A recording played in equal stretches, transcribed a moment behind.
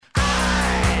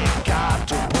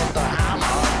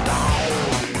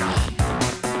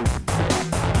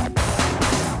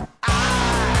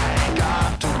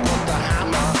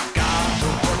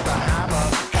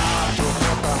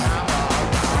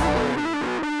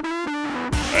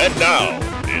And now,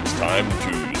 it's time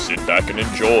to sit back and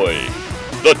enjoy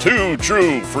the Two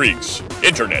True Freaks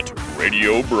Internet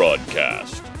Radio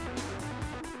Broadcast.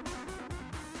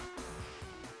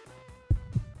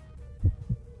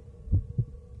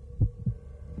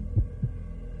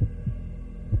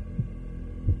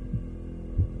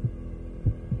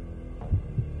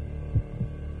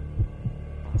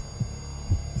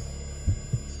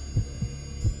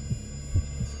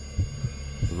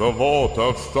 The Vault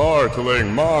of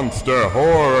Startling Monster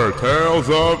Horror Tales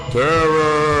of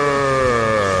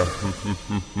Terror!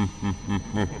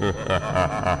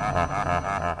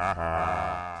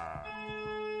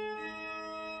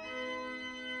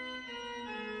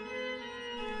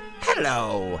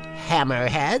 Hello,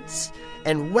 Hammerheads,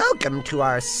 and welcome to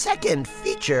our second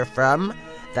feature from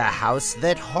The House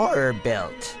That Horror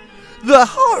Built. The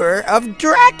Horror of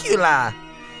Dracula!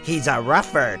 He's a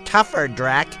rougher, tougher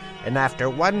Drac, and after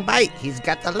one bite, he's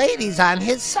got the ladies on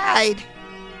his side.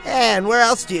 And where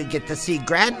else do you get to see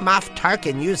Grand Moff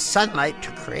Tarkin use sunlight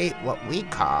to create what we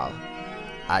call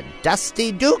a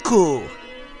dusty dooku?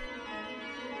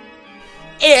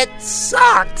 It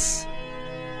sucks!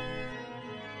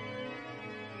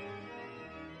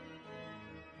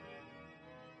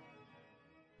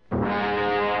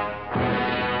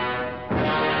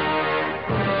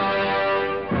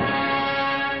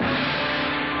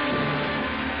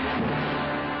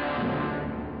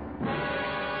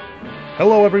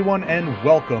 Hello everyone, and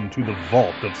welcome to the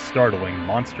Vault of Startling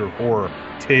Monster Horror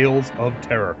Tales of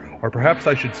Terror, or perhaps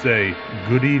I should say,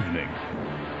 good evening.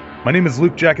 My name is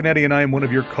Luke Giaconetti, and I am one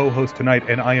of your co-hosts tonight,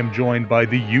 and I am joined by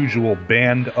the usual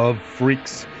band of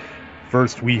freaks.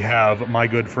 First, we have my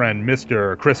good friend,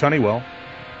 Mr. Chris Honeywell.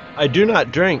 I do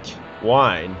not drink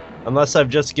wine, unless I've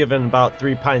just given about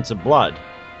 3 pints of blood,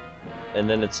 and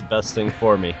then it's the best thing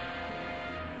for me.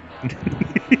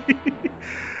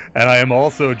 And I am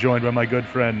also joined by my good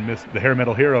friend, the hair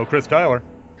metal hero, Chris Tyler.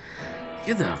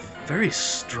 You get a very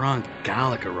strong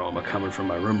garlic aroma coming from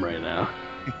my room right now.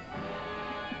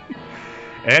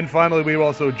 And finally, we're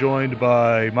also joined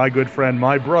by my good friend,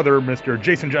 my brother, Mr.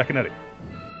 Jason Giaconetti.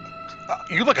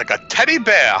 You look like a teddy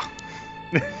bear.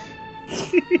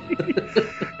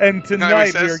 And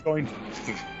tonight we are going to...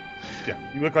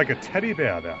 Yeah, you look like a teddy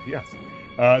bear now, yes.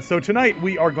 So tonight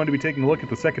we are going to be taking a look at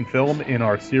the second film in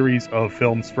our series of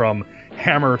films from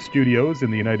Hammer Studios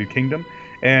in the United Kingdom.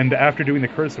 And after doing The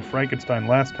Curse of Frankenstein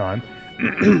last time,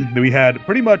 we had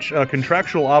pretty much a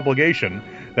contractual obligation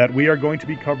that we are going to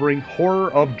be covering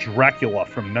Horror of Dracula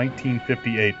from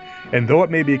 1958. And though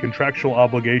it may be a contractual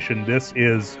obligation, this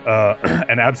is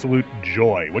an absolute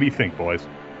joy. What do you think, boys?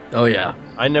 Oh, yeah.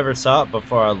 I never saw it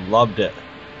before. I loved it.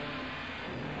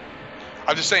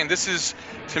 I'm just saying, this is,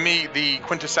 to me, the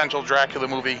quintessential Dracula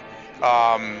movie.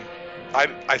 I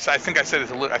think I said it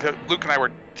to Luke. Luke and I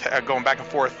were going back and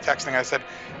forth texting. I said,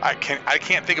 I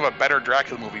can't think of a better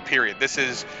Dracula movie, period. This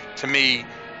is, to me,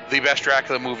 the best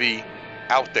Dracula movie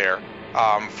out there,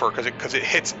 because it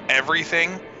hits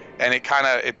everything, and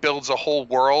it builds a whole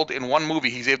world in one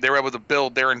movie. They were able to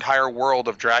build their entire world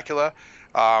of Dracula.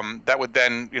 That would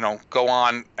then, go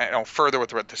on, further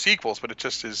with the sequels, but it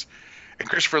just is. And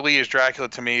Christopher Lee as Dracula,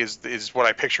 to me, is what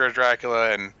I picture as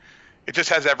Dracula, and it just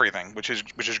has everything, which is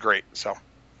great. So,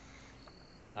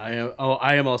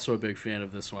 I am also a big fan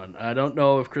of this one. I don't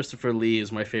know if Christopher Lee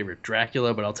is my favorite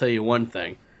Dracula, but I'll tell you one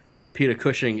thing: Peter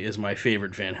Cushing is my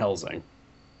favorite Van Helsing.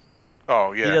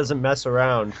 Oh yeah, he doesn't mess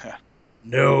around.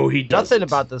 No, he doesn't. Nothing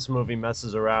about this movie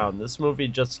messes around. This movie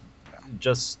just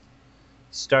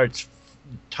starts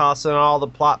tossing all the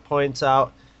plot points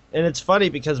out, and it's funny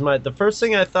because the first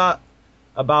thing I thought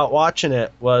about watching it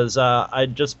was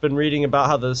I'd just been reading about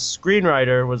how the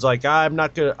screenwriter was like,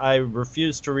 I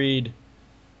refuse to read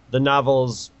the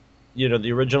novels,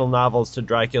 the original novels to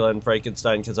Dracula and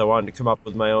Frankenstein because I wanted to come up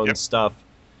with my own stuff.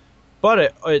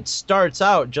 But it starts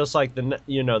out just like the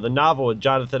novel with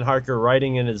Jonathan Harker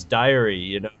writing in his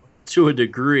diary, To a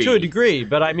degree.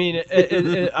 But I mean,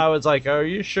 I was like, are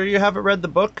you sure you haven't read the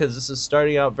book? Because this is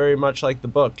starting out very much like the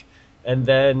book. And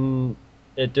then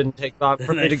it didn't take long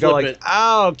for me to go like,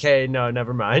 okay, no,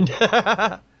 never mind.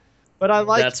 But I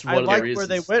like where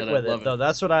they went with it, though.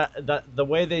 That's what the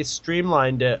way they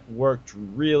streamlined it worked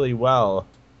really well,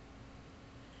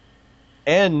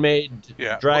 and made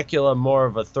Dracula more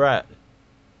of a threat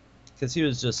because he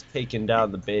was just taking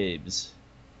down the babes.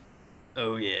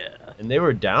 Oh yeah, and they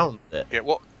were down with it. Yeah,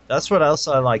 well, that's what else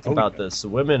I like about this. The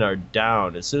women are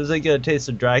down. As soon as they get a taste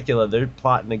of Dracula, they're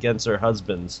plotting against their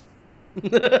husbands.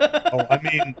 I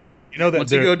mean, that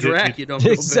once you go Drac, you don't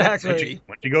go exactly. back.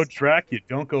 Once you go Drac, you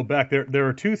don't go back. There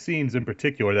are two scenes in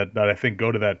particular that I think go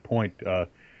to that point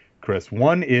Chris.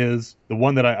 One is the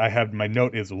one that I have in my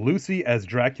note is Lucy as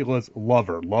Dracula's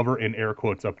lover in air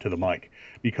quotes up to the mic,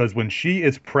 because when she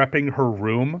is prepping her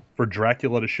room for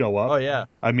Dracula to show up,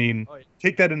 I mean,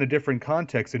 take that in a different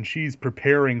context, and she's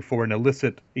preparing for an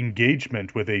illicit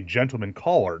engagement with a gentleman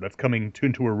caller that's coming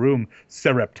into her room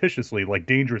surreptitiously, like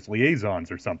Dangerous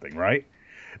Liaisons or something, right?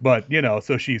 But,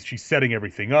 so she's setting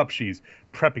everything up. She's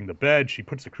prepping the bed. She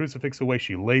puts the crucifix away.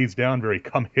 She lays down very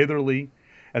come hitherly.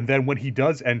 And then when he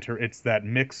does enter, it's that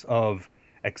mix of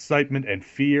excitement and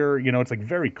fear. It's like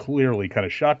very clearly kind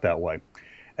of shot that way.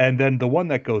 And then the one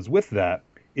that goes with that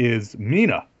is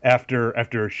Mina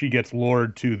after she gets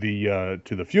lured to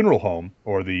the funeral home,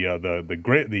 or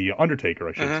the undertaker,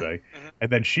 I should say.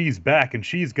 And then she's back, and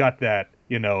she's got that,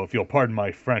 if you'll pardon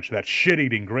my French, that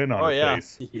shit-eating grin on her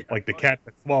face, like the cat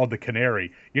that swallowed the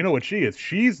canary. You know what she is?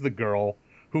 She's the girl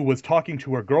who was talking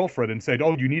to her girlfriend and said,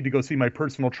 "Oh, you need to go see my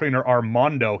personal trainer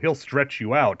Armando. He'll stretch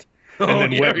you out."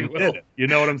 And then went and did it. You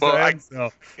know what I'm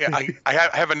saying? I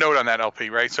have a note on that, LP,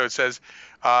 right? So it says,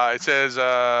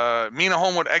 Mina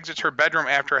Homewood exits her bedroom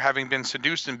after having been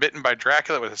seduced and bitten by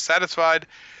Dracula with a satisfied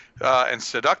and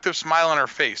seductive smile on her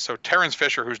face. So Terrence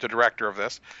Fisher, who's the director of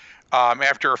this,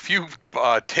 after a few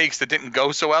takes that didn't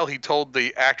go so well, he told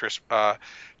the actress,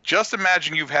 "Just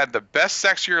imagine you've had the best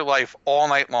sex of your life all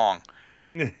night long."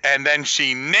 And then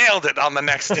she nailed it on the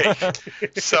next take.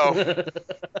 So,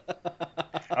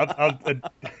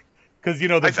 because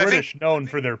the British known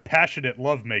for their passionate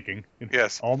lovemaking.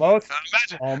 Yes. Almost.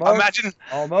 Imagine.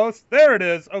 Almost. There it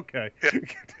is. Okay. Yeah.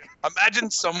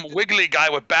 Imagine some wiggly guy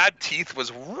with bad teeth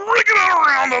was wriggling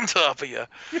around on top of you.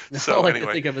 So all anyway. I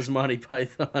can think of is Monty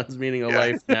Python's Meaning of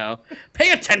Life now.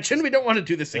 Pay attention. We don't want to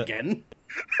do this again.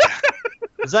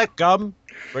 Is that gum?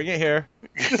 Bring it here.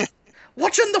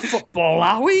 Watching the football,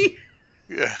 are we?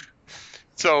 Yeah.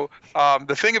 So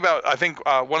the thing about, I think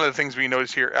one of the things we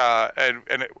notice here,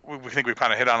 we think we've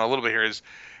kind of hit on a little bit here, is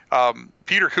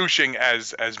Peter Cushing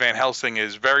as Van Helsing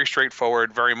is very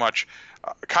straightforward, very much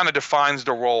kind of defines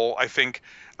the role. I think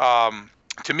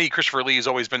to me, Christopher Lee has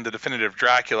always been the definitive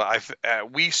Dracula.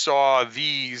 We saw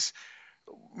these,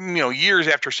 years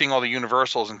after seeing all the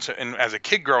Universals, and as a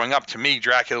kid growing up, to me,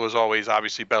 Dracula was always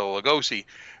obviously Bela Lugosi.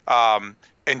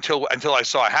 Until I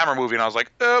saw a Hammer movie, and I was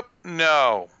like, oh,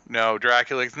 no,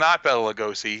 Dracula, it's not Bela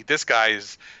Lugosi. This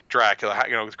guy's Dracula.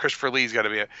 Christopher Lee's got to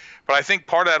be it. But I think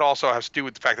part of that also has to do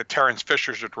with the fact that Terrence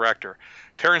Fisher's the director.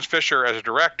 Terrence Fisher, as a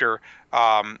director,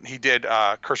 he did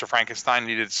Curse of Frankenstein.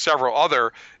 He did several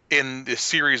other in the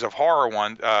series of horror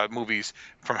movies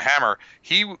from Hammer.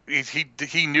 He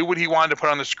knew what he wanted to put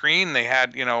on the screen. They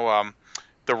had,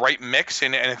 the right mix,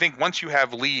 and I think once you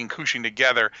have Lee and Cushing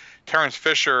together, Terrence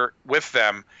Fisher with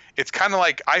them, it's kind of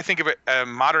like, I think of it,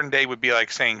 modern day would be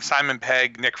like saying Simon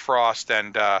Pegg, Nick Frost,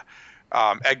 and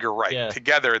Edgar Wright. Yeah.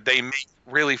 Together, they make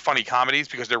really funny comedies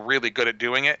because they're really good at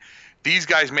doing it. These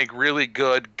guys make really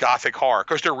good gothic horror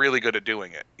because they're really good at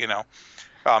doing it,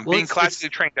 being classically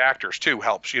trained actors too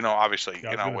helps, obviously,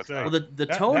 the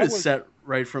tone is set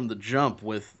right from the jump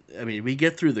we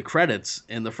get through the credits,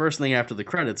 and the first thing after the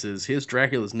credits is here's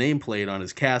Dracula's nameplate on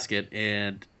his casket,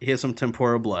 and here's some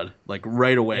tempura blood, like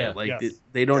right away.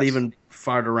 They don't even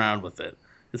fart around with it.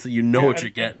 It's what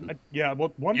you're getting.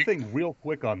 Well, one thing real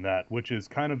quick on that, which is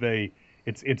kind of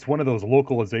it's one of those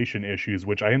localization issues,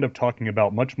 which I end up talking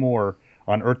about much more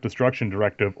on Earth Destruction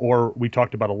Directive, or we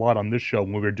talked about a lot on this show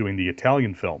when we were doing the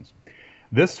Italian films.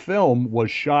 This film was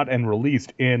shot and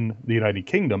released in the United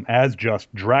Kingdom as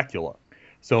just Dracula.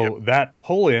 So that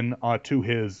pull-in to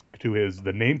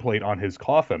the nameplate on his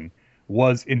coffin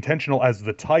was intentional as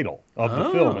the title of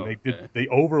the film, and they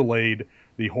overlaid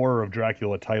the Horror of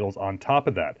Dracula titles on top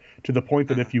of that, to the point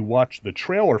that if you watch the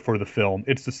trailer for the film,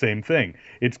 it's the same thing.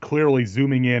 It's clearly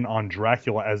zooming in on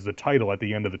Dracula as the title at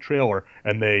the end of the trailer,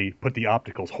 and they put the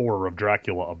opticals Horror of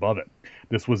Dracula above it.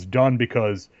 This was done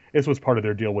because this was part of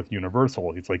their deal with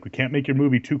Universal. It's like, we can't make your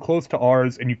movie too close to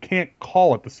ours, and you can't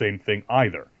call it the same thing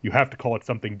either. You have to call it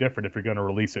something different if you're going to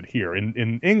release it here.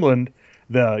 In England,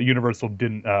 the Universal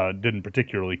didn't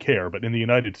particularly care, but in the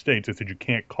United States, they said you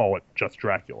can't call it just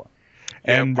Dracula.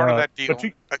 Yeah, and part of that deal.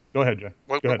 Go ahead, Jay.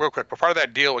 Real quick. But part of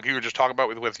that deal, like you were just talking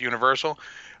about with Universal,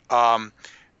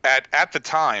 at the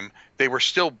time they were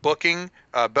still booking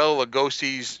Bela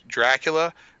Lugosi's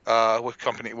Dracula. What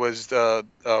company was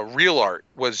Real Art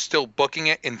was still booking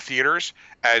it in theaters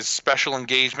as special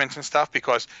engagements and stuff,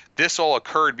 because this all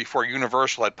occurred before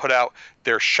Universal had put out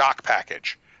their shock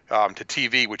package to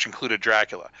TV, which included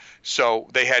Dracula. So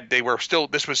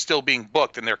this was still being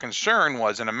booked, and their concern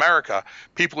was, in America,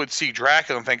 people would see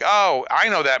Dracula and think, oh, I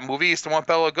know that movie, it's the one with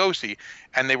Bela Lugosi,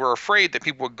 and they were afraid that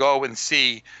people would go and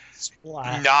see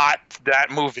not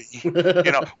that movie.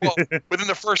 Well, within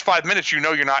the first 5 minutes, you're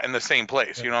not in the same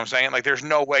place. You know what I'm saying? Like, there's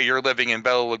no way you're living in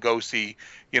Bela Lugosi.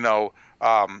 It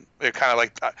kind of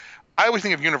like. I always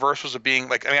think of Universals as being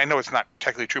like, I know it's not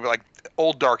technically true, but like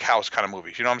old dark house kind of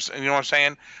movies. You know what I'm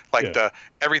saying? Like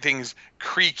everything's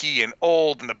creaky and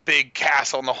old and the big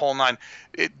castle and the whole nine.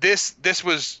 This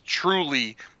was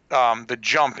truly the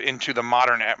jump into the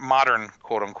modern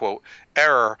quote unquote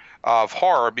era of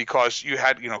horror, because you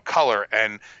had color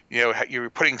and you were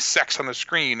putting sex on the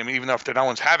screen. I mean, even though no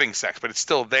one's having sex, but it's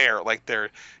still there. Like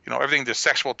everything, the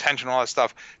sexual tension, all that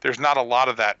stuff. There's not a lot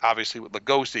of that, obviously, with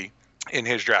Lugosi in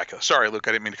his Dracula. Sorry, Luke,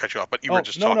 I didn't mean to cut you off, but you were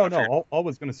just talking. No. All I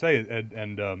was going to say,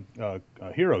 and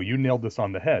Hero, you nailed this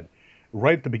on the head.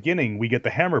 Right at the beginning, we get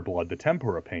the hammer blood, the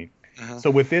tempera paint. Mm-hmm.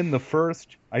 So within the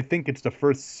first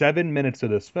 7 minutes of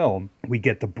this film, we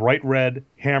get the bright red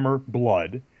hammer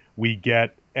blood. We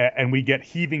get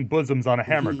heaving bosoms on a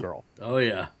hammer girl. Oh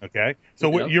yeah. Okay.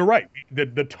 So you're right.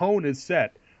 The tone is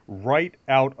set right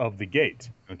out of the gate.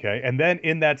 Okay. And then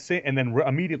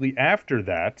immediately after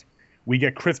that, we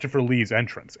get Christopher Lee's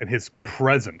entrance and his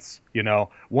presence.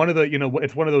 One of the,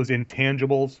 it's one of those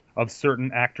intangibles of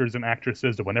certain actors and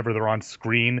actresses that whenever they're on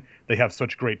screen, they have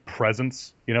such great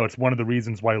presence. It's one of the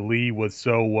reasons why Lee was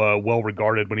so well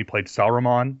regarded when he played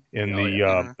Saruman in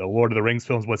the Lord of the Rings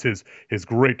films, was his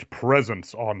great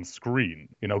presence on screen.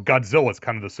 Godzilla's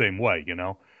kind of the same way,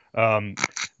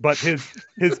 but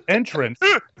his entrance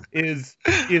is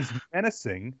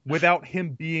menacing without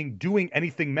him doing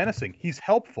anything menacing. He's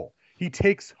helpful. He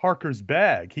takes Harker's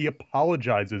bag. He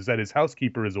apologizes that his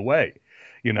housekeeper is away,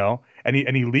 and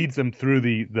he leads them through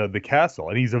the castle.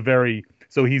 And he's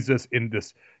just in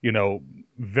this,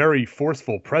 very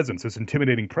forceful presence, this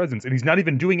intimidating presence, and he's not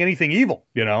even doing anything evil,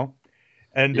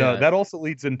 And that also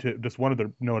leads into just one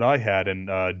other note I had,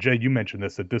 and Jay, you mentioned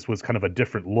this, that this was kind of a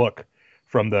different look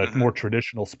from the more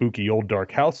traditional spooky old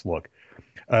dark house look.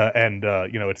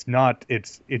 It's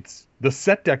the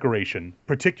set decoration,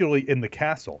 particularly in the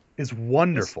castle, is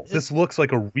wonderful. This looks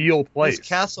like a real place. This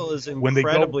castle is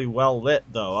incredibly well lit,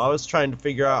 though. I was trying to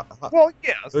figure out.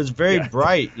 It was very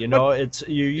bright. You're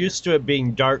used to it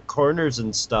being dark corners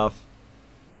and stuff,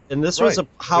 and this was a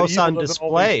house on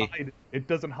display. It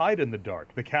doesn't hide in the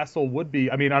dark. The castle would be.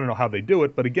 I mean, I don't know how they do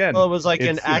it, but again, it was like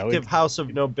an active house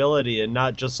of nobility, and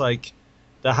not just like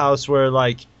the house where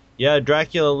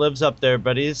Dracula lives up there,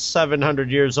 but he's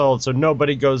 700 years old, so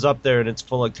nobody goes up there and it's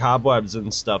full of cobwebs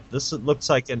and stuff. This looks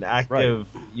like an active,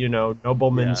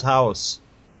 nobleman's house.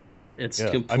 It's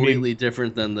completely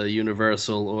different than the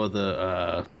Universal or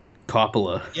the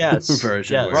Coppola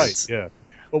version. Yes. Right, yeah.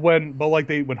 But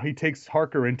when he takes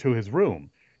Harker into his room,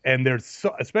 and there's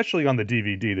especially on the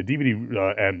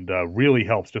DVD really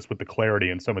helps just with the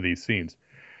clarity in some of these scenes.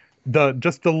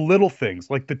 Just the little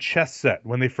things, like the chess set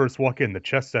when they first walk in, the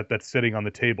chess set that's sitting on the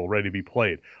table ready to be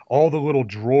played, all the little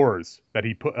drawers that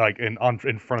he put in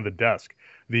front of the desk,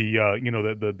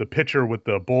 the pitcher with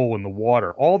the bowl and the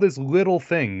water, all these little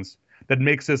things that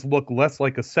makes this look less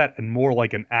like a set and more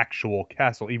like an actual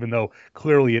castle, even though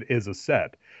clearly it is a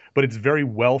set. But it's very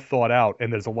well thought out,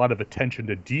 and there's a lot of attention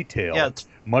to detail. Yeah, it's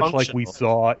much like we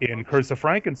saw in Curse of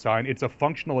Frankenstein. It's a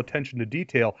functional attention to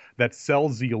detail that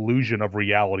sells the illusion of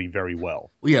reality very well.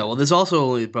 Yeah, well, there's also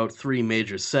only about 3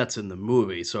 major sets in the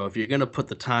movie, so if you're going to put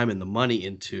the time and the money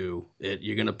into it,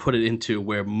 you're going to put it into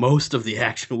where most of the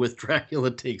action with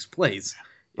Dracula takes place.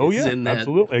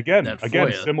 Absolutely. Again,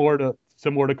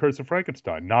 similar to Curse of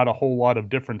Frankenstein. Not a whole lot of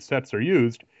different sets are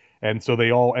used. And so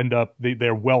they all end up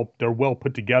they're well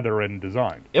put together and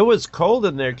designed. It was cold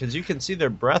in there because you can see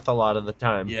their breath a lot of the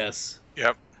time. Yes.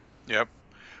 Yep.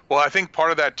 Well, I think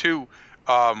part of that too,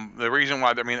 the reason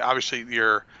why obviously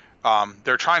they're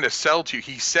trying to sell to you.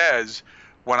 He says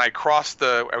when he crosses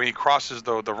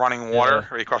the running water,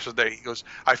 or he goes,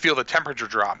 I feel the temperature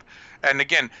drop. And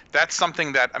again, that's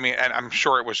something that and I'm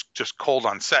sure it was just cold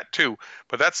on set too,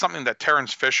 but that's something that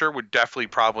Terrence Fisher would definitely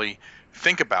probably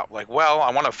think about. Like, well,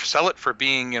 I want to sell it for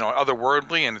being,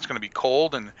 otherworldly, and it's going to be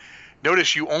cold. And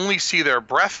notice you only see their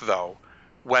breath though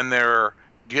when they're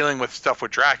dealing with stuff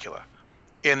with Dracula.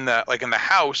 In the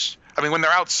house, when they're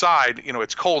outside,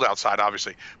 it's cold outside,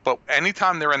 obviously. But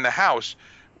anytime they're in the house,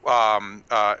 in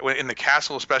the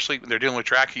castle, especially when they're dealing with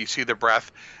Dracula, you see their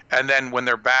breath. And then when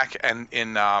they're back and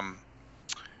in, and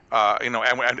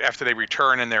after they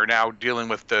return and they're now dealing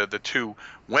with the 2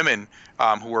 women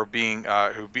who are being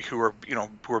who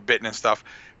are bitten and stuff.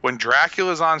 When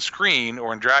Dracula's on screen or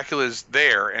when Dracula's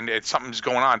there and something's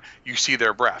going on, you see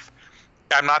their breath.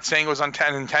 I'm not saying it was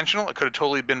unintentional. It could have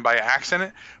totally been by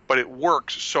accident, but it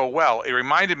worked so well. It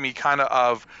reminded me kind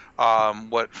of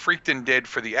what Friedkin did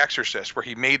for The Exorcist, where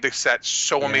he made the set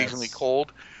so amazingly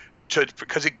cold,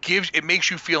 because it makes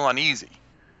you feel uneasy.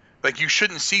 Like, you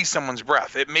shouldn't see someone's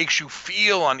breath. It makes you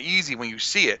feel uneasy when you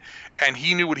see it. And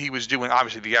he knew what he was doing.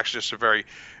 Obviously, The Exorcist is very,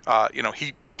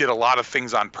 he did a lot of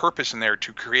things on purpose in there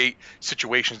to create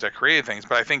situations that created things.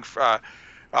 But I think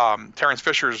Terence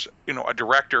Fisher's, a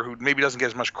director who maybe doesn't get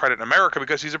as much credit in America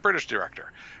because he's a British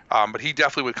director. But he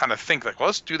definitely would kind of think like, well,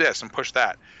 let's do this and push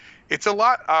that. It's a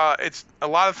lot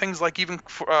of things like even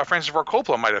Francis Ford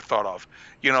Coppola might have thought of,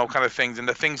 kind of things. And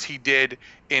the things he did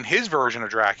in his version of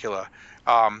Dracula,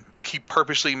 he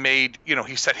purposely made,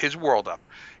 he set his world up.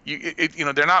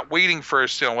 They're not waiting for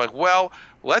us to, like, well,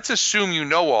 let's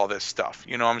assume all this stuff.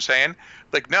 You know what I'm saying?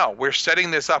 Like, no, we're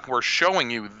setting this up. We're showing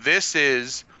you this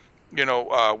is,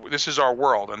 this is our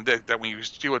world. And that when you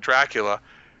deal with Dracula,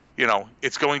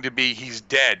 it's going to be, he's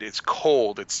dead. It's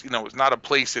cold. It's, it's not a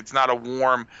place. It's not a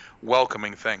warm,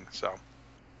 welcoming thing. So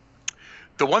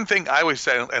the one thing I always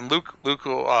say, and Luke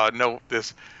will know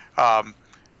this,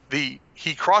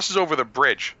 he crosses over the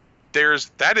bridge.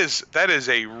 That is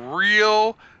a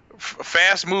real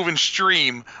fast moving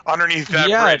stream underneath that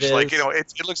bridge. Like,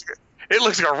 it looks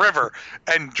like a river,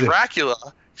 and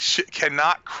Dracula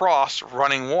cannot cross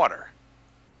running water,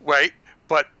 right?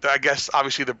 But I guess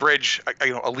obviously the bridge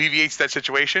alleviates that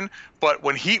situation. But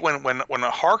when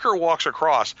a Harker walks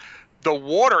across, the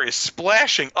water is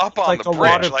splashing up on the bridge,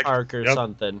 like a water park or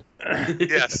something.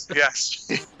 Yes.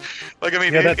 Like, I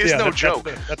mean, it's no joke.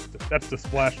 That's the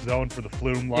splash zone for the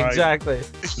flume line. Exactly.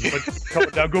 Coming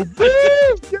down, go,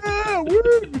 woo! Yeah,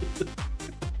 woo!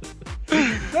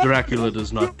 Dracula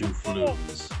does not do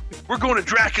flumes. We're going to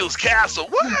Dracula's castle.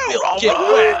 Woo! All Get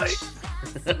right.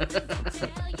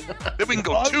 Then we can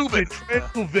go tubing.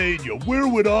 Transylvania. Where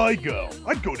would I go?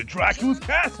 I'd go to Dracula's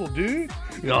castle, dude.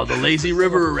 Oh, the lazy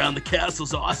river around the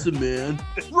castle's awesome, man.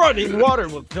 Running water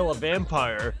will kill a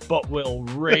vampire, but will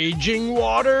raging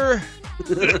water?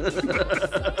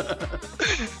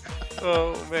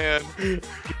 Oh, man.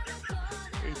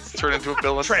 It's turned into a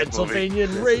Bill and Ted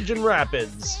Transylvanian Raging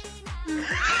Rapids.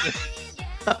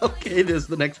 Okay, there's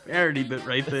the next parody bit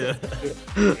right there.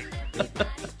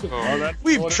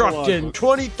 We've trucked in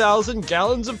 20,000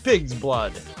 gallons of pig's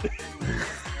blood.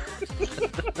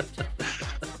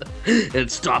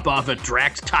 And stop off at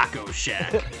Drax Taco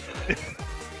Shack.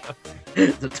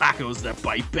 The tacos that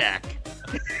bite back.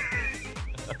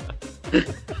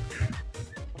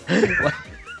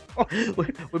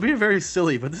 We're being very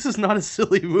silly, but this is not a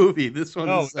silly movie. This one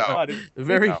is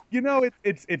very.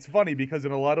 It's funny because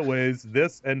in a lot of ways,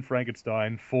 this and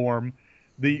Frankenstein form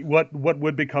what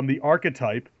would become the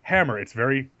archetype Hammer. It's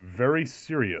very, very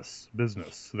serious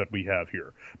business that we have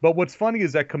here. But what's funny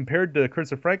is that compared to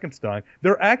Curse of Frankenstein,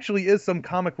 there actually is some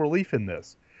comic relief in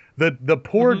this. The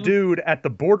poor dude at the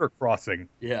border crossing,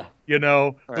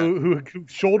 who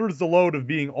shoulders the load of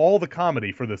being all the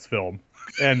comedy for this film.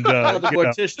 And the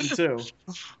mortician too.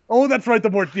 Oh, that's right.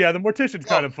 The mortician's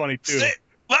kind of funny too.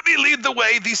 Let me lead the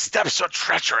way. These steps are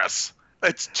treacherous.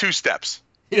 It's 2 steps.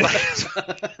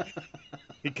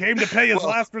 He came to pay his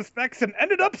last respects and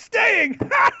ended up staying.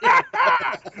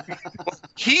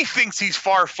 He thinks he's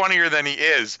far funnier than he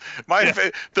is.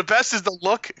 The best is the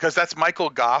look, because that's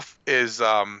Michael Goff plays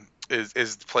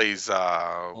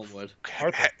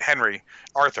Henry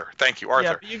Arthur. Thank you, Arthur.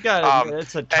 Yeah, but you got it.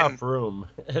 It's a tough room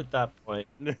at that point.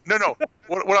 No.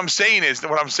 What I'm saying is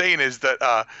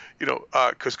that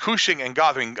because Cushing and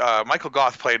Goff, Michael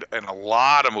Goff played in a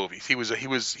lot of movies. He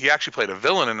actually played a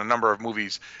villain in a number of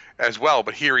movies as well.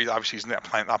 But here he's not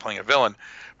playing a villain.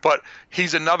 But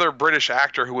he's another British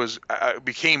actor who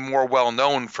became more well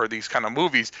known for these kind of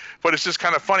movies. But it's just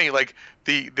kind of funny, like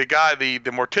the guy, the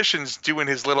mortician's doing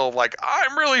his little like,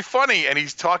 I'm really funny, and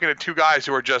he's talking to 2 guys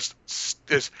who are just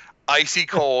this icy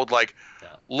cold, like,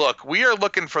 look, we are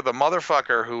looking for the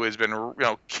motherfucker who has been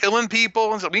killing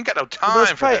people, and so we ain't got no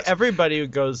time for this. Everybody who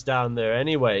goes down there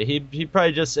anyway. He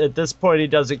probably just at this point he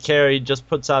doesn't care. He just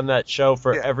puts on that show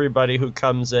for everybody who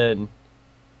comes in.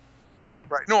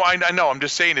 Right. No, I know. I'm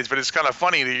just saying this, but it's kind of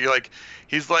funny that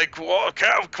he's like, well,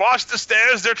 cross the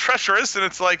stairs, they're treacherous, and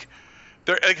it's like,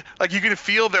 they're like you can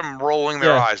feel them rolling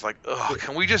their eyes, like, ugh,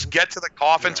 can we just get to the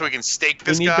coffin so we can stake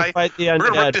this guy? We need to fight the undead.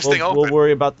 We're gonna rip this thing open. We'll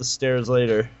worry about the stairs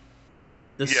later.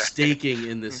 The staking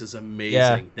in this is amazing.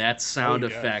 Yeah. That sound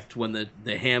effect when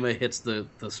the hammer hits the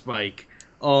spike.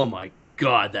 Oh my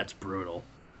god, that's brutal.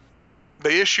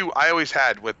 The issue I always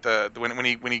had with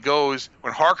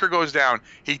when Harker goes down,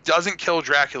 he doesn't kill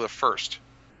Dracula first,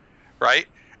 right?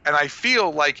 And I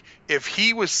feel like if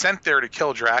he was sent there to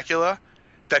kill Dracula,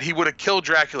 that he would have killed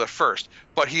Dracula first,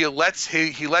 but he lets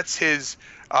his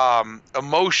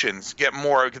emotions get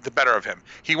the better of him.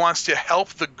 He wants to help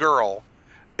the girl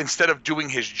instead of doing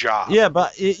his job. Yeah,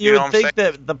 but you would think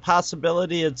that the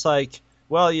possibility, it's like,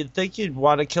 well, you'd think you'd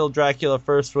want to kill Dracula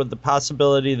first with the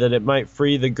possibility that it might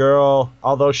free the girl,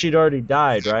 although she'd already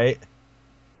died, right?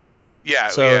 Yeah.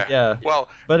 So yeah. Well,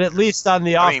 but at least on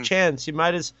the off chance, you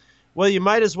might as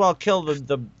well kill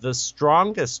the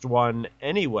strongest one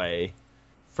anyway,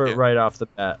 right off the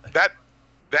bat.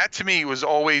 That to me was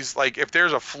always like, if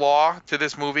there's a flaw to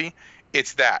this movie,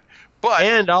 it's that. But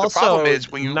and also, the problem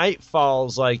is when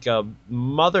Nightfall's like a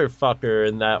motherfucker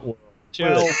in that world too.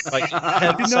 Well, like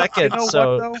 10 seconds.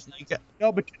 So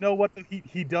no, but you know what?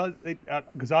 He does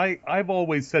because I've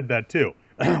always said that too.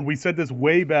 We said this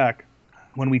way back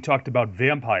when we talked about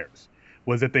vampires.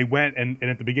 Was that they went and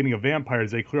at the beginning of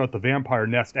Vampires, they clear out the vampire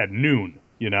nest at noon,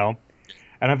 you know?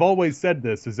 And I've always said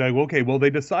this, is like, okay, well,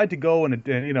 they decide to go, in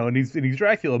these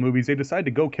Dracula movies, they decide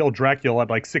to go kill Dracula at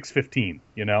like 6:15,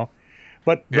 you know?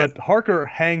 But Harker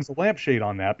hangs a lampshade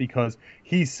on that because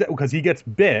he gets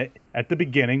bit at the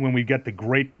beginning when we get the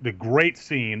great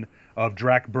scene of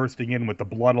Drac bursting in with the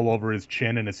blood all over his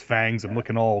chin and his fangs and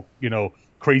looking all,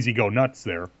 crazy go nuts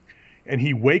there. And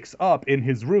he wakes up in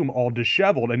his room all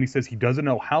disheveled, and he says he doesn't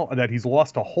know that he's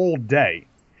lost a whole day,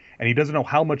 and he doesn't know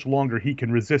how much longer he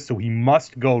can resist, so he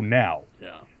must go now.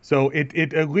 Yeah. So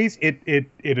it at least it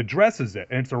addresses it,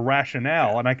 and it's a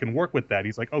rationale, and I can work with that.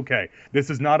 He's like, okay, this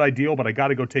is not ideal, but I got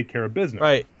to go take care of business.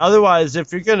 Right. Otherwise,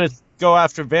 if you're gonna go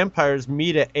after vampires,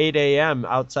 meet at 8 a.m.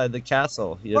 outside the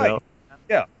castle. You know.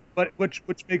 Yeah. But which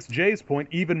makes Jay's point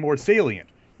even more salient.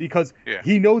 Because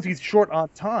he knows he's short on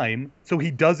time, so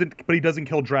he doesn't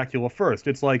kill Dracula first.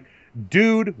 It's like,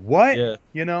 dude, what? Yeah.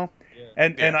 You know? Yeah.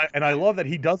 And I love that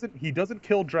he doesn't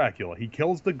kill Dracula. He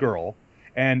kills the girl,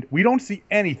 and we don't see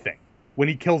anything when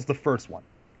he kills the first one.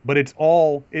 But it's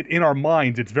all in our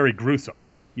minds, it's very gruesome,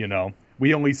 you know.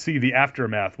 We only see the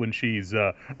aftermath when she's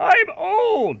I'm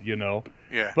old, you know.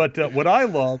 Yeah. But what I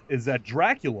love is that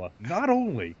Dracula, not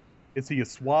only is he a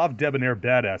suave, debonair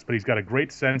badass, but he's got a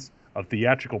great sense of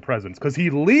theatrical presence, because he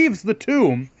leaves the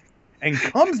tomb and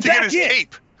comes to back get his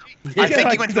cape. I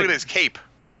think he went to get his cape.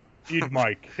 Need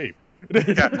my cape.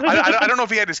 I don't know if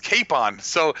he had his cape on.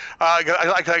 So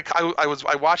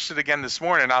I watched it again this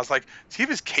morning, and I was like, does he have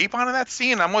his cape on in that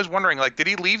scene? I'm always wondering, like, did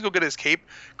he leave to go get his cape?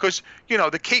 Because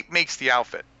the cape makes the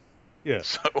outfit. Yeah.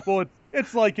 So. Well,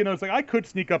 it's like it's like I could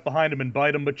sneak up behind him and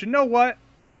bite him, but you know what?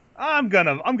 I'm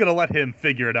gonna let him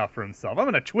figure it out for himself. I'm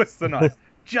gonna twist the knife.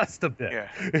 Just a bit.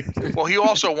 Yeah. Well, he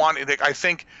also wanted. I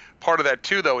think part of that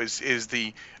too, though, is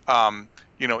the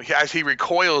as he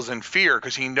recoils in fear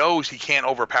because he knows he can't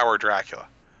overpower Dracula,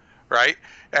 right?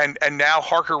 And now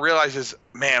Harker realizes,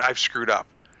 man, I've screwed up.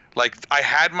 Like, I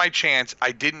had my chance,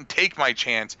 I didn't take my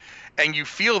chance, and you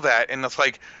feel that, and it's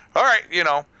like, all right,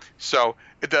 So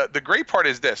the great part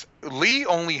is this: Lee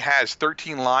only has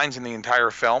 13 lines in the entire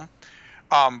film.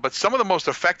 But some of the most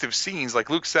effective scenes, like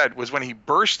Luke said, was when he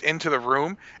burst into the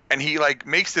room and he like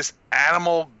makes this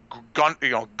animal,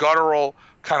 guttural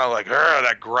kind of like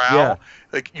that growl. Yeah.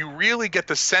 Like, you really get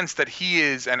the sense that he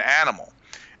is an animal.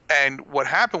 And what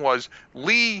happened was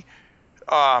Lee,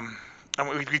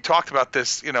 we talked about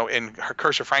this, in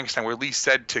Curse of Frankenstein, where Lee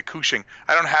said to Cushing,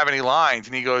 "I don't have any lines,"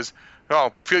 and he goes,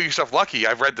 "Oh, feel yourself lucky.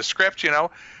 I've read the script."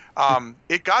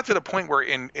 It got to the point where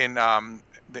in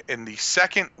the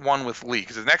second one with Lee,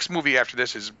 because the next movie after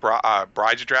this is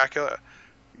Brides of Dracula,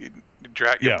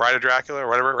 Bride of Dracula or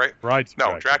whatever, right?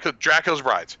 Dracula's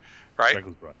Brides, right?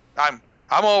 Dracula's Bride.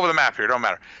 I'm all over the map here. It don't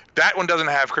matter. That one doesn't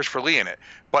have Christopher Lee in it,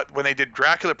 but when they did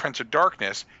Dracula, Prince of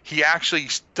Darkness, he actually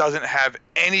doesn't have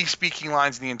any speaking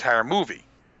lines in the entire movie,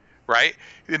 right?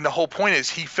 And the whole point is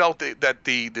he felt that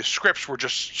the scripts were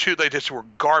they just were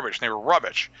garbage and they were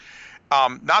rubbish.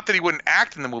 Not that he wouldn't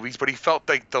act in the movies, but he felt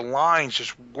like the lines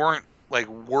just weren't like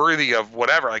worthy of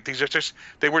whatever. Like, they just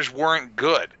weren't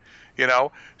good,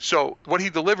 So what he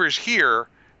delivers here,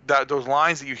 those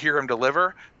lines that you hear him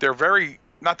deliver, they're very,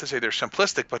 not to say they're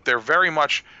simplistic, but they're very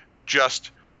much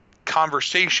just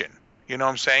conversation. You know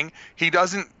what I'm saying? He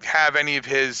doesn't have any of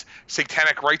his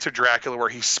satanic rites of Dracula where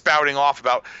he's spouting off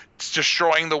about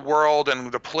destroying the world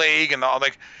and the plague and all.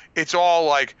 Like, it's all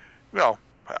like,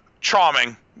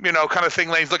 charming, kind of thing.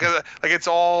 Like, look at it, like, it's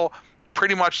all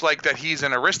pretty much like that he's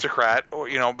an aristocrat, or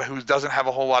who doesn't have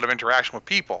a whole lot of interaction with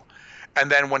people.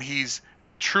 And then when he's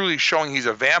truly showing he's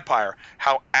a vampire,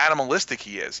 how animalistic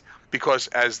he is, because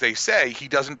as they say, he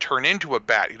doesn't turn into a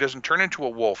bat, he doesn't turn into a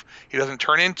wolf, he doesn't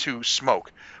turn into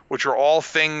smoke, which are all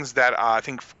things that I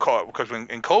think, because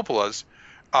in Coppola's,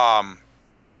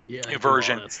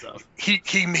 version. That stuff.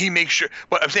 He makes sure.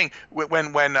 But I'm saying when Gary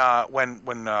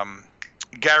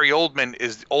Oldman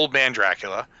is old man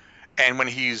Dracula, and when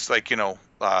he's like hipster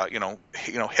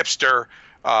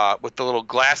with the little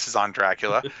glasses on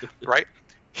Dracula, right?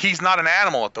 He's not an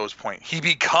animal at those points. He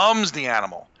becomes the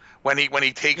animal when he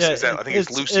takes I think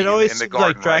it's Lucy in the garden. It always seems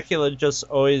like Dracula just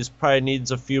always probably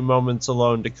needs a few moments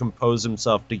alone to compose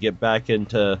himself to get back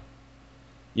into,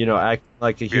 acting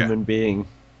like a human being.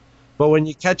 But when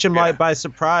you catch him by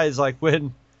surprise, like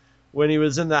when he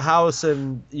was in the house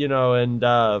and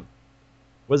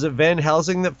was it Van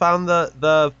Helsing that found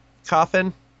the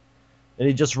coffin? And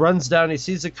he just runs down, he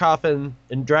sees the coffin,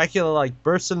 and Dracula, like,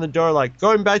 bursts in the door, like,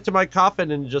 going back to my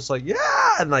coffin, and just like,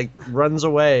 yeah, and, like, runs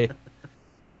away.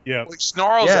 Yeah. He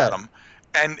snarls at him,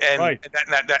 and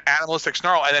that animalistic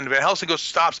snarl, and then Van Helsing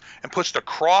stops and puts the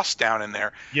cross down in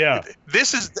there. Yeah. I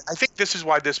think this is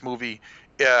why this movie,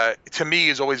 to me,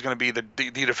 is always going to be the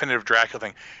definitive Dracula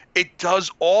thing. It does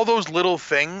all those little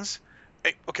things.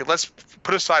 Okay, let's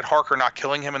put aside Harker not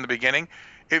killing him in the beginning.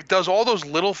 It does all those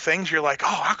little things. You're like, oh,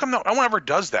 how come no one ever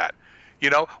does that?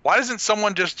 Why doesn't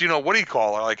someone just, what do you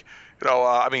call it? Like,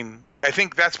 I mean, I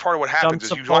think that's part of what happens.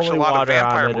 Is you watch a lot of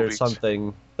vampire movies or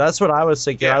something. That's what I was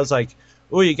thinking. Yeah. I was like,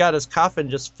 oh, you got his coffin,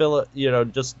 just fill it,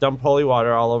 just dump holy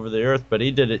water all over the earth. But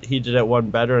he did it one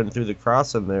better and threw the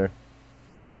cross in there.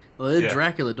 Well, in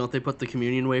Dracula, don't they put the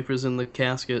communion wafers in the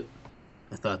casket?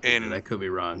 I thought they did. I could be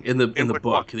wrong. In the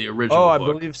book, the original book. I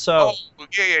believe so. Oh,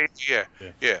 yeah.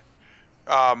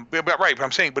 But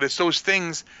I'm saying, but it's those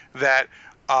things that,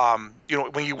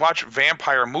 when you watch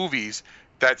vampire movies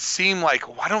that seem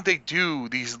like, why don't they do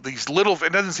these little,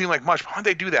 it doesn't seem like much, why don't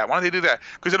they do that? Why don't they do that?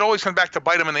 Because it always comes back to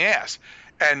bite them in the ass.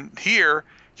 And here,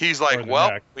 he's like,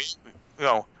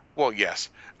 yes.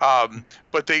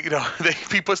 But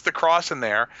he puts the cross in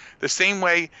there the same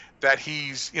way that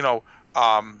he's, he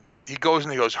goes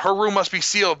and he goes, her room must be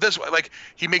sealed this way. Like,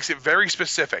 he makes it very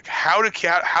specific how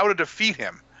to defeat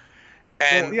him.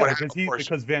 And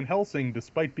because Van Helsing,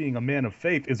 despite being a man of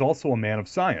faith, is also a man of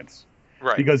science.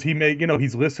 Right. Because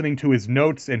he's listening to his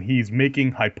notes and he's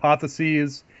making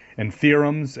hypotheses and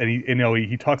theorems, and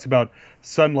he talks about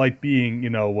sunlight being,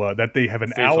 that they have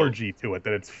an allergy to it,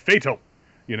 that it's fatal,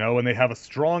 and they have a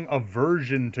strong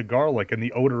aversion to garlic and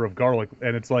the odor of garlic,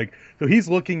 and it's like, so he's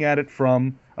looking at it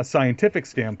from a scientific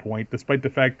standpoint, despite the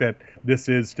fact that this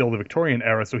is still the Victorian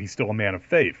era, so he's still a man of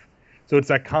faith. So it's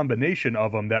that combination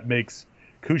of them that makes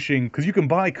Cushing, because you can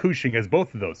buy Cushing as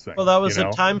both of those things. Well, that was a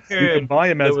time period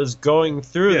that was going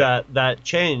through that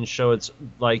change. So it's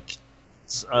like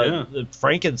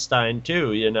Frankenstein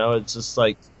too. It's just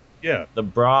like the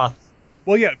broth.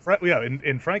 Well,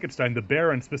 in Frankenstein, the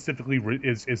Baron specifically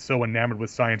is so enamored with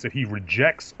science that he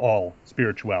rejects all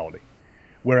spirituality,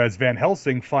 whereas Van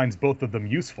Helsing finds both of them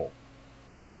useful.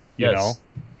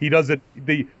 He doesn't.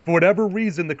 For whatever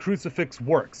reason, the crucifix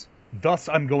works. Thus,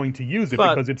 I'm going to use it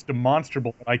because it's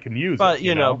demonstrable that I can use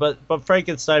it. But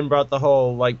Frankenstein brought the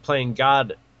whole like playing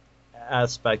God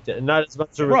aspect, and not as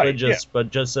much religious,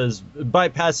 but just as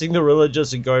bypassing the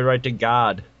religious and going right to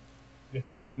God.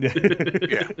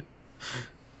 But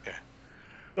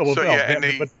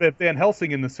Van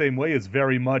Helsing, in the same way, is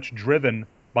very much driven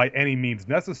by any means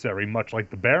necessary, much like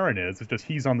the Baron is. It's just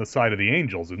he's on the side of the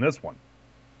angels in this one.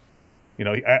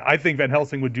 I think Van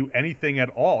Helsing would do anything at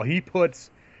all. He puts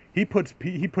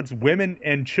women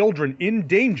and children in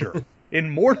danger, in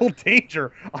mortal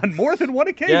danger, on more than one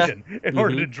occasion in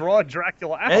order to draw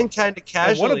Dracula out. And kind of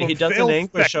casually, he doesn't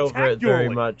anguish over it very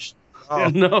much. Oh,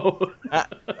 no.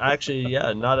 Actually,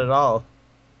 not at all.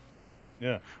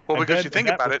 Yeah. Well, because you think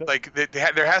about it, like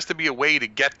there has to be a way to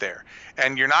get there,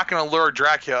 and you're not going to lure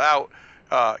Dracula out.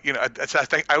 I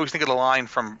always think of the line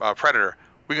from Predator: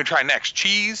 "We can try next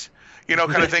cheese."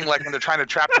 Kind of thing, like when they're trying to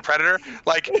trap the predator.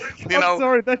 Like,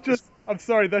 I'm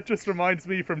sorry, that just reminds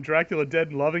me from Dracula Dead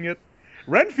and Loving It.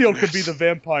 Renfield could be the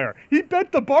vampire. He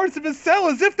bent the bars of his cell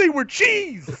as if they were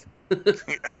cheese.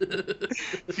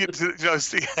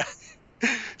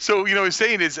 So, his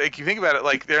saying is, like, you think about it,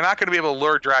 like, they're not going to be able to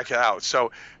lure Dracula out.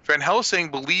 So Van Helsing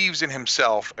believes in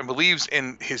himself and believes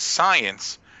in his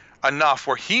science enough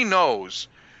where he knows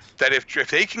that if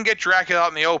they can get Dracula out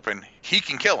in the open, he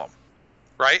can kill him.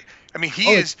 Right? I mean,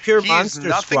 he is pure monster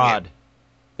squad.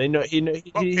 They know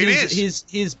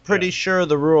he's pretty sure of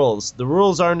the rules. The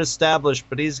rules aren't established,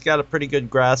 but he's got a pretty good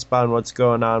grasp on what's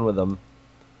going on with them.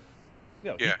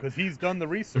 Yeah, because he's done the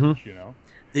research.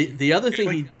 The other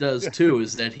thing he does too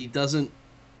is that he doesn't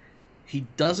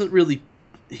really.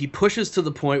 He pushes to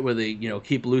the point where they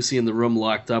keep Lucy in the room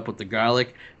locked up with the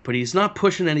garlic, but he's not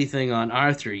pushing anything on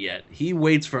Arthur yet. He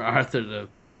waits for Arthur to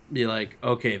be like,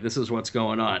 okay, this is what's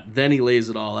going on. Then he lays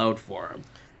it all out for him.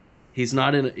 He's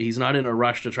not in a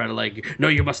rush to try to like, no,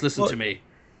 you must listen to me.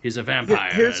 He's a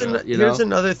vampire. Here's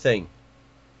another thing.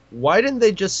 Why didn't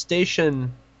they just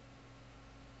station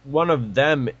one of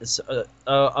them,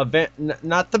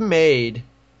 not the maid,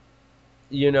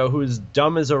 who's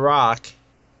dumb as a rock,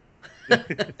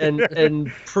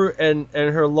 and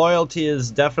her loyalty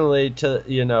is definitely to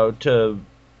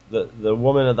the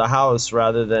woman of the house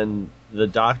rather than the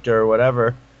doctor or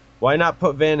whatever. Why not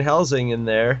put Van Helsing in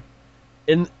there,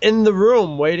 in the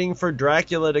room waiting for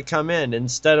Dracula to come in,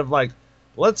 instead of like,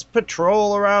 let's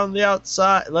patrol around the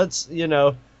outside. Let's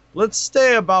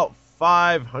stay about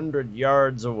 500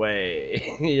 yards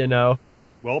away.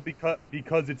 Well,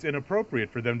 because it's inappropriate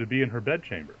for them to be in her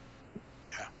bedchamber.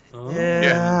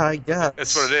 Yeah, I guess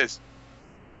that's what it is.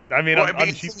 I mean,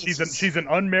 she's an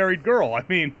unmarried girl. I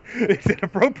mean, it's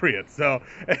inappropriate. So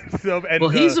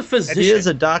he's a physician. He is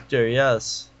a doctor.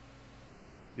 Yes.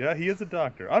 Yeah, he is a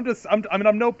doctor.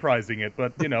 I'm no prizing it,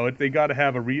 but they got to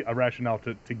have a rationale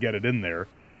to get it in there.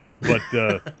 But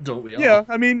don't we all? Yeah,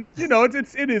 I mean,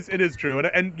 it is true,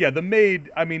 and yeah, the maid.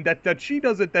 I mean, that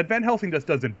Van Helsing just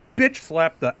doesn't bitch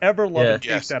slap the ever loving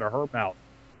taste out of her mouth.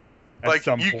 Like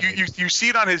you see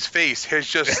it on his face. He's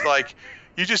just like.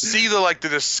 You just see the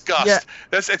disgust. Yeah.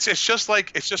 It's just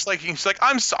like he's like,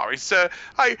 I'm sorry, sir.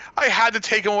 I had to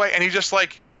take him away, and he's just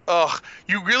like, ugh.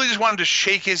 You really just want him to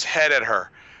shake his head at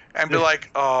her, and be like,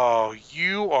 oh,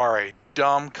 you are a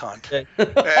dumb cunt.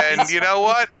 And you know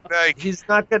what? Like, he's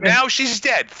not gonna. Now she's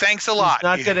dead. Thanks a lot. He's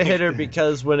not gonna hit her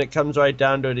because when it comes right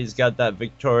down to it, he's got that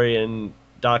Victorian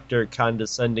doctor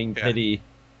condescending pity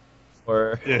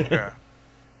for. Yeah.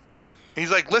 He's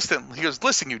like, listen. He goes,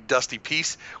 listen, you dusty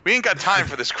piece. We ain't got time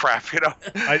for this crap,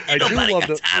 I do love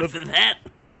that.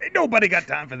 Nobody got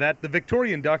time for that. The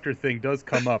Victorian doctor thing does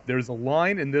come up. There's a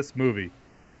line in this movie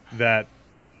that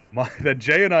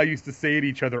Jay and I used to say to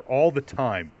each other all the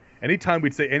time. Anytime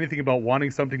we'd say anything about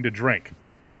wanting something to drink,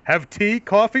 have tea,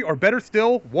 coffee, or better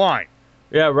still, wine.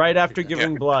 Yeah, right after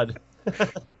giving blood.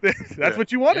 That's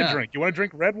what you want to drink. You want to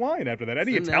drink red wine after that.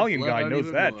 Any Italian guy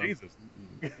knows that. Jesus.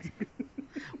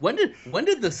 When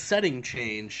did the setting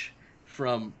change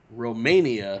from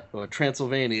Romania or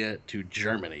Transylvania to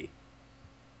Germany?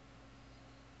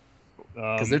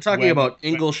 Because they're talking about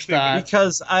Ingolstadt.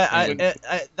 Because I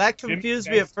that confused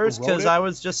me at first, because I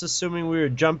was just assuming we were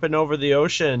jumping over the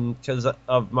ocean because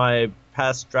of my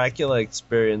past Dracula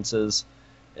experiences,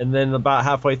 and then about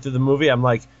halfway through the movie, I'm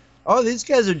like, oh, these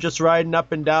guys are just riding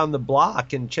up and down the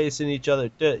block and chasing each other,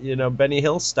 Benny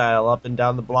Hill style, up and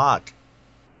down the block.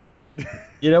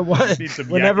 You know what?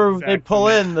 Whenever they pull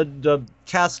in, the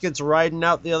casket's riding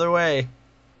out the other way.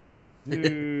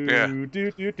 It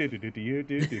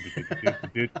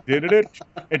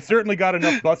certainly got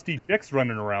enough busty chicks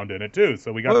running around in it too,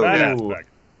 so we got that aspect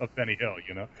of Benny Hill.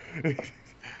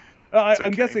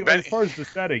 I'm guessing as far as the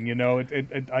setting, I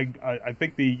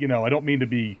think I don't mean to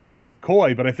be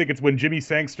coy, but I think it's when Jimmy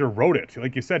Sangster wrote it.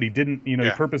 Like you said, he didn't, he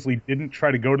purposely didn't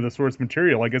try to go to the source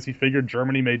material. I guess he figured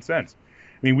Germany made sense.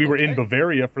 I mean, we were in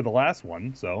Bavaria for the last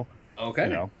one, so fair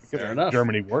enough.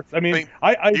 Germany works. I mean,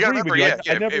 I agree with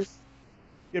you.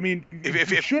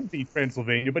 It should be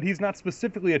Transylvania, but he's not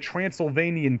specifically a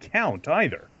Transylvanian count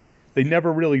either. They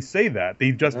never really say that.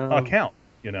 They just account,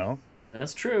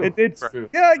 That's true.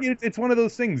 It's one of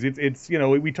those things. It's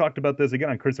we talked about this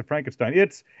again on Curse of Frankenstein.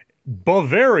 It's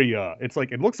Bavaria. It's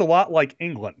like, it looks a lot like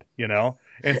England, And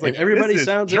it's like, everybody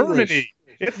sounds Germany. English.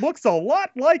 It looks a lot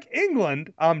like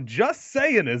England. I'm just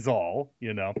saying is all,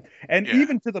 And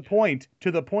even to the point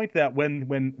that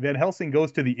when Van Helsing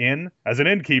goes to the inn, as an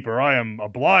innkeeper, I am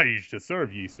obliged to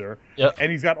serve ye, sir. Yep.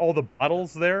 And he's got all the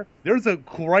bottles there. There's a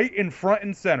right in front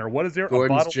and center. What is there?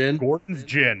 Gordon's gin. Gordon's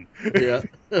gin. Yeah.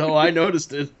 Oh, I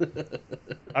noticed it.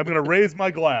 I'm going to raise my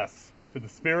glass to the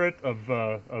spirit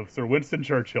of Sir Winston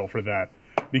Churchill for that,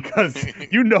 because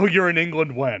you're in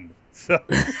England when. So.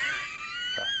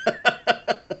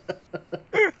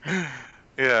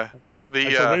 Yeah.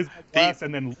 Raise my glass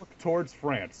and then look towards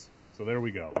France. So there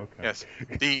we go. Okay. Yes.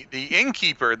 The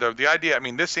innkeeper, the idea. I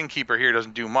mean, this innkeeper here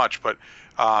doesn't do much, but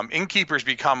innkeepers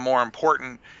become more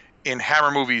important in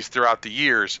Hammer movies throughout the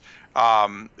years,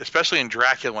 especially in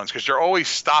Dracula ones, because they're always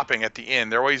stopping at the inn.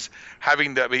 They're always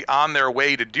having to be on their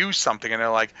way to do something, and they're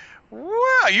like,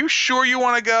 "Wow, are you sure you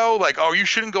want to go? Like, oh, you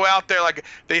shouldn't go out there." Like,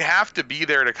 they have to be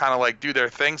there to kind of like do their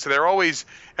thing. So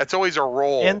that's always a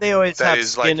role. And they always have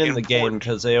skin in the game,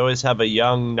 because they always have a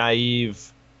young,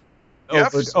 naive,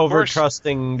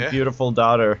 over-trusting, beautiful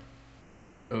daughter.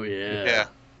 Oh yeah.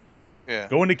 Yeah.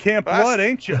 Going to Camp Blood,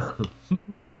 ain't you?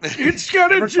 It's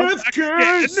got a death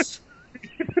curse.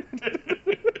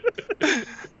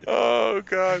 Oh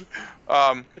God.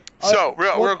 So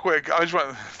real quick, I just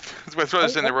want to throw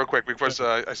this in there real quick because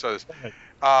I saw this.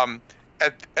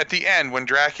 At the end when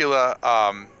Dracula,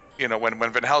 when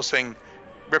Van Helsing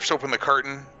rips open the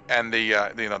curtain and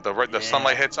the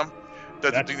sunlight hits him,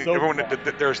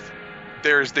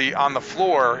 there's the on the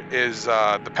floor is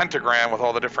the pentagram with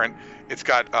all the different. It's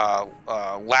got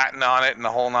Latin on it and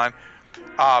the whole nine.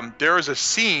 There is a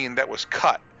scene that was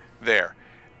cut there.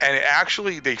 And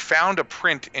they found a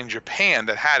print in Japan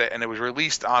that had it, and it was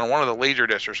released on one of the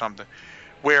Laserdiscs or something,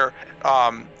 where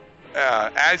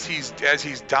as he's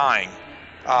dying,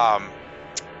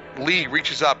 Lee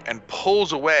reaches up and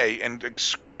pulls away and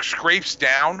scrapes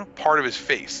down part of his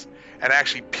face, and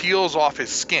actually peels off his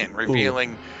skin,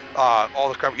 revealing all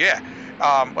the crap. Yeah,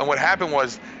 and what happened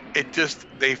was it just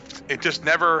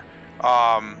never.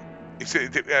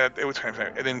 It was kind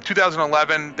of, and in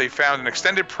 2011 they found an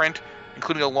extended print,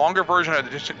 including a longer version of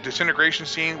the disintegration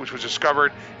scene, which was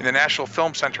discovered in the National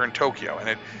Film Center in Tokyo, and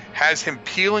it has him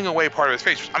peeling away part of his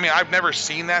face. I mean, I've never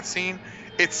seen that scene.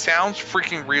 It sounds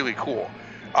freaking really cool.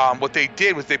 What they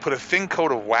did was they put a thin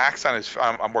coat of wax on his,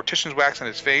 a mortician's wax on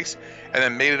his face, and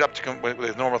then made it up with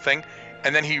his normal thing,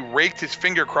 and then he raked his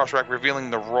finger across rack, revealing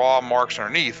the raw marks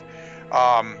underneath.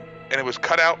 And it was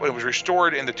cut out. It was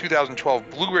restored in the 2012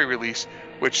 Blu-ray release,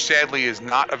 which sadly is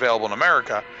not available in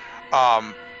America.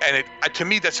 And to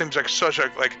me, that seems like such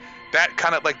a that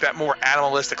kind of that more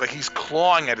animalistic, like he's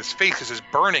clawing at his face because it's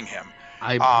burning him.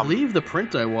 I believe the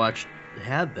print I watched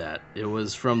had that. It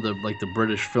was from the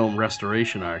British Film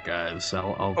Restoration Archives.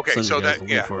 I'll send you guys a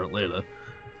link for it later.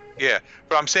 Yeah,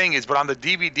 what I'm saying is, but on the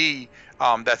DVD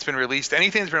that's been released,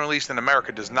 anything that's been released in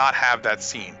America does not have that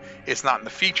scene. It's not in the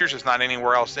features. It's not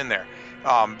anywhere else in there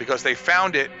because they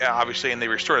found it, obviously, and they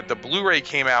restored it. The Blu-ray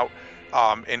came out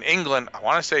in England, I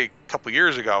want to say a couple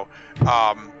years ago,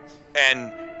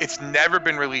 and it's never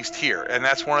been released here. And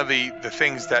that's one of the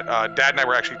things that my dad and I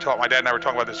were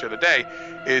talking about this the other day,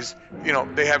 is,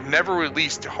 they have never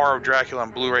released Horror of Dracula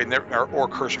on Blu-ray or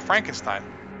Curse of Frankenstein.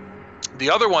 The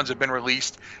other ones have been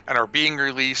released and are being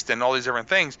released and all these different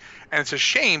things. And it's a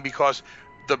shame because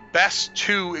the best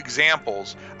two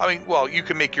examples, you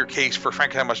can make your case for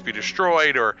Frankenstein Must Be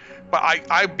Destroyed, but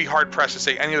I'd be hard pressed to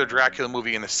say any other Dracula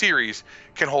movie in the series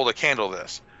can hold a candle to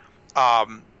this.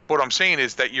 What I'm saying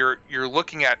is that you're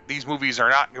looking at these movies are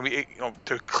not going to be,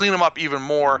 to clean them up even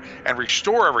more and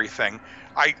restore everything.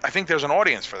 I think there's an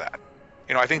audience for that.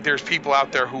 I think there's people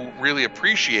out there who really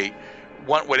appreciate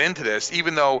what went into this,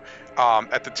 even though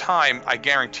at the time, I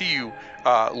guarantee you,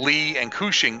 Lee and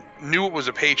Cushing knew it was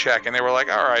a paycheck, and they were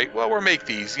like, all right, well, we'll make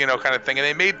these, kind of thing.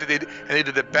 And they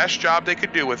did the best job they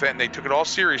could do with it, and they took it all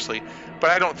seriously.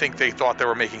 But I don't think they thought they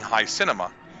were making high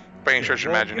cinema by any stretch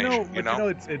of imagination.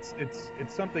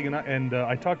 It's something, and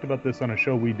I talked about this on a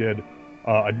show we did,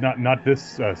 not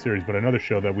this series, but another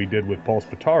show that we did with Paul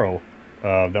Spataro.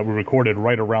 That we recorded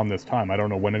right around this time. I don't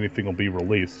know when anything will be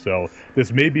released, so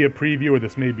this may be a preview or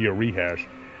this may be a rehash.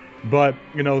 But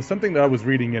something that I was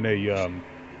reading in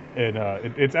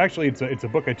it's a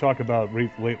book I talk about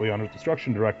lately on Earth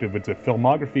Destruction Directive. It's a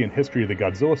filmography and history of the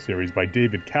Godzilla series by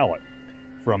David Callett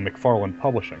from McFarlane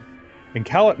Publishing. And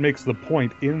Callett makes the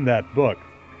point in that book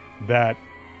that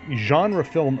genre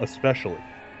film, especially,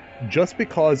 just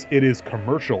because it is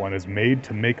commercial and is made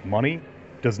to make money,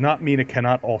 does not mean it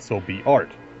cannot also be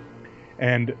art.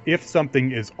 And if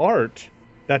something is art,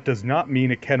 that does not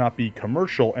mean it cannot be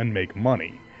commercial and make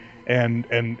money. And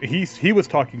he was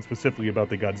talking specifically about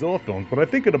the Godzilla films, but I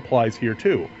think it applies here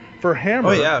too. For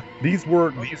Hammer, these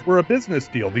were a business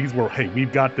deal. These were, hey,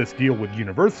 we've got this deal with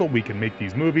Universal, we can make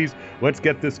these movies, let's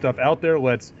get this stuff out there,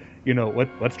 let's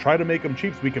try to make them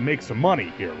cheap so we can make some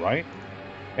money here, right?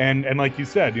 And like you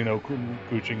said,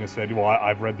 Cushing has said, well,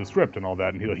 I've read the script and all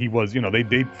that, and he was,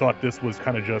 they thought this was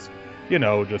kind of just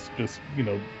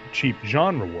cheap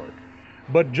genre work.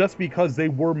 But just because they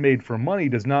were made for money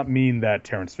does not mean that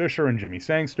Terence Fisher and Jimmy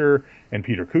Sangster and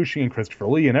Peter Cushing and Christopher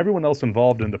Lee and everyone else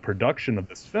involved in the production of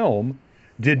this film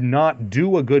did not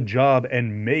do a good job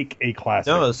and make a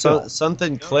classic film.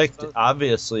 Something clicked,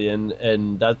 obviously,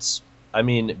 and that's,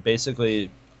 basically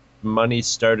money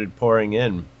started pouring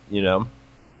in, Yeah.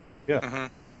 Mm-hmm.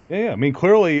 Yeah.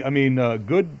 Clearly,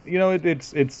 good.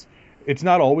 It's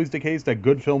not always the case that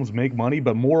good films make money,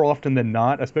 but more often than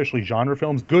not, especially genre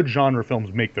films, good genre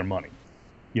films make their money.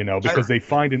 Because they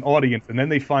find an audience and then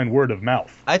they find word of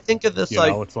mouth. I think of this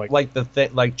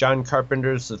like John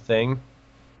Carpenter's The Thing.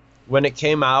 When it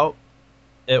came out,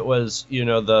 it was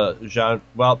the genre.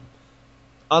 Well,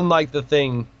 unlike The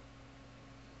Thing,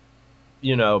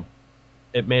 it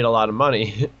made a lot of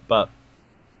money, but.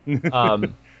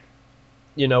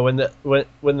 you know, when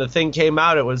the thing came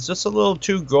out, it was just a little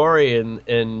too gory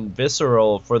and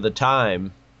visceral for the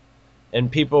time, and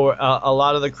people, a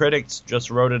lot of the critics just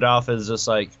wrote it off as just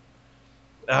like,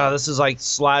 this is like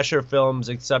slasher films,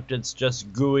 except it's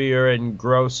just gooier and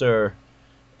grosser,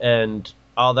 and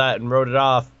all that, and wrote it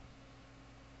off.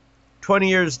 20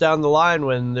 years down the line,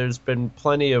 when there's been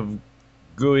plenty of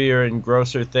gooier and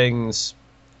grosser things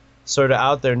sort of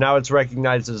out there, now it's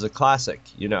recognized as a classic,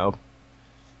 you know.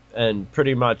 And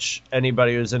pretty much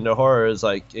anybody who's into horror is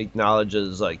like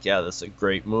acknowledges like, yeah, this is a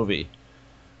great movie.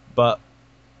 But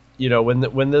you know,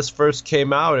 when this first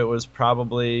came out, it was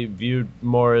probably viewed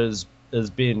more as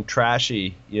being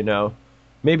trashy, you know,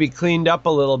 maybe cleaned up a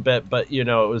little bit, but you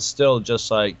know, it was still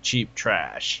just like cheap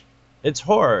trash. It's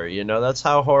horror, you know. That's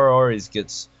how horror always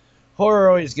gets. Horror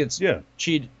always gets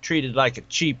treated like a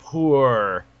cheap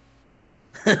whore.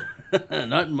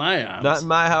 Not in my house. Not in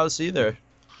my house either.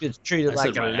 Gets treated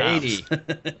like a lady.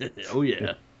 Oh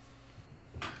yeah.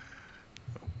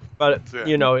 But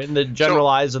you know, in the general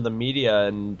eyes of the media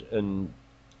and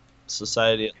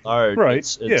society at large,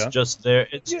 right? It's just there.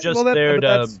 It's just there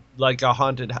to like a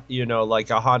haunted, you know, like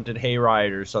a haunted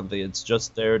hayride or something. It's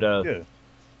just there to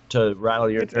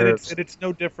rattle your nerves. It's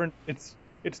no different. It's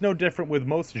no different with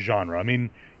most genre. I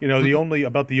mean, you know, the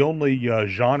only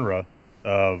genre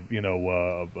of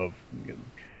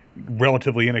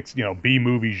relatively B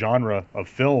movie genre of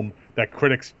film that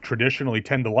critics traditionally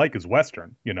tend to like is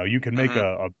Western. You know, you can make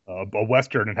a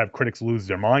Western and have critics lose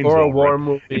their minds or over a war it.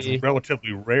 movie. It's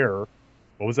relatively rare.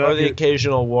 What was that? Or the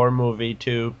occasional war movie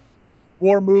too.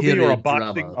 War movie or a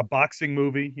boxing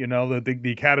movie. You know,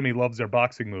 the Academy loves their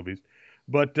boxing movies,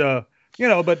 but you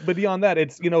know, but beyond that,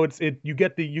 it's, you know, you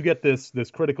get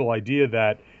this critical idea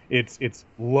that it's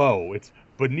low, it's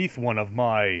beneath one of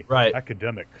my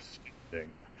academic thing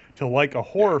to like a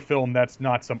horror film that's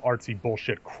not some artsy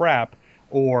bullshit crap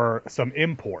or some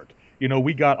import. You know,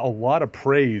 we got a lot of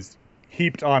praise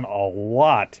heaped on a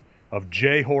lot of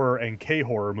J-horror and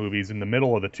K-horror movies in the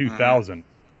middle of the 2000s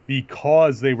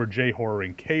because they were J-horror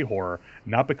and K-horror,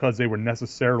 not because they were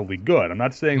necessarily good. I'm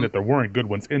not saying that there weren't good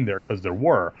ones in there, because there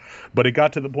were, but it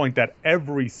got to the point that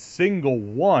every single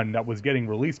one that was getting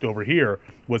released over here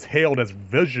was hailed as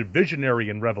visionary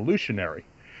and revolutionary.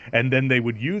 And then they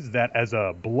would use that as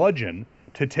a bludgeon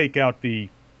to take out to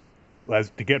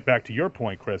get back to your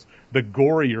point, Chris, the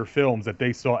gorier films that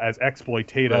they saw as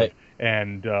exploitative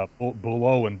and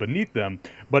below and beneath them.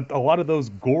 But a lot of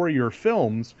those gorier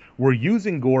films were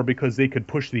using gore because they could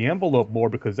push the envelope more,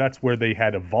 because that's where they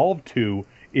had evolved to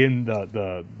in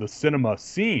the cinema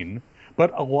scene.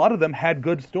 But a lot of them had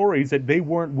good stories that they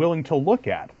weren't willing to look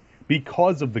at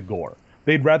because of the gore.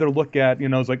 They'd rather look at, you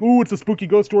know, it's like, ooh, it's a spooky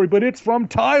ghost story, but it's from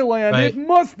Thailand. It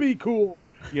must be cool.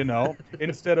 You know,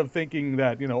 instead of thinking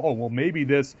that, you know, oh, well, maybe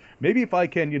if I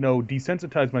can, you know,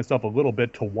 desensitize myself a little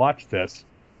bit to watch this,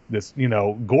 you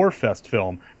know, gore fest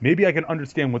film, maybe I can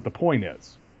understand what the point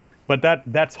is. But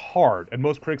that's hard, and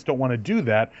most critics don't want to do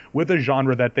that with a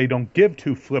genre that they don't give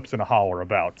two flips and a holler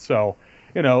about. So,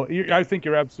 you know, I think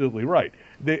you're absolutely right.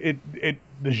 The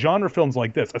genre films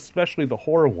like this, especially the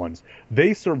horror ones,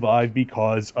 they survive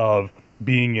because of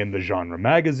being in the genre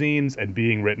magazines and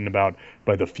being written about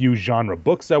by the few genre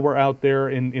books that were out there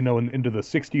into the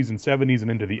 60s and 70s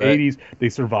and into the 80s. They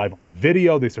survive on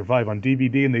video, they survive on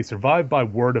DVD, and they survive by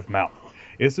word of mouth.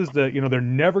 This is they're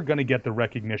never going to get the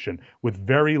recognition, with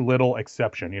very little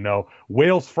exception. You know,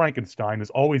 Wales Frankenstein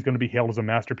is always going to be hailed as a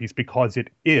masterpiece because it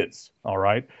is. All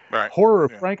right. Horror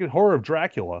of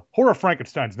Dracula. Horror of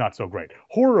Frankenstein's not so great.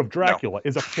 Horror of Dracula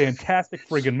is a fantastic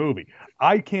friggin' movie.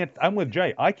 I'm with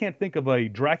Jay. I can't think of a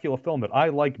Dracula film that I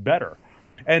like better.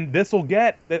 And this will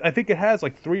get, I think it has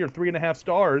like 3 or 3.5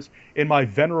 stars in my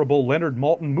venerable Leonard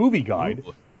Maltin movie guide.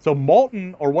 Ooh. So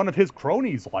Maltin or one of his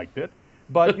cronies liked it.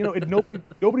 But, you know,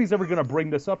 nobody's ever going to bring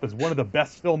this up as one of the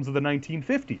best films of the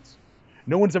 1950s.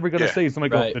 No one's ever going to say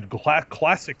something like the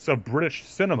classics of British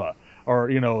cinema, or,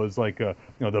 you know, is like, you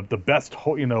know, the best,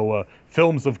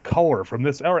 films of color from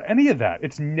this era. Any of that.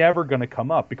 It's never going to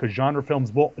come up, because genre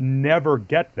films will never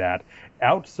get that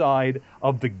outside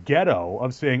of the ghetto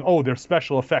of saying, oh, their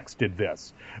special effects did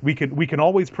this. We can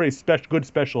always praise good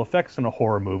special effects in a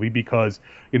horror movie because,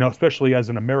 you know, especially as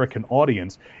an American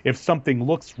audience, if something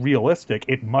looks realistic,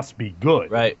 it must be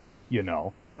good. Right. You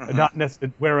know, not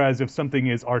necessarily. Whereas if something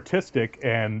is artistic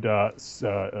and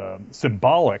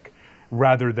symbolic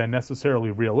rather than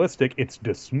necessarily realistic, it's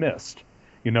dismissed.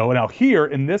 Now here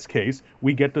in this case,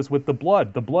 we get this with the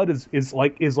blood. The blood is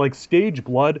like stage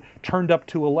blood turned up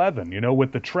to 11.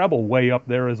 With the treble way up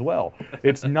there as well.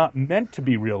 It's not meant to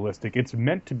be realistic. It's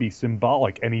meant to be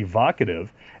symbolic and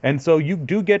evocative. And so you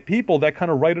do get people that kind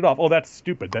of write it off. Oh, that's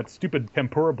stupid. That stupid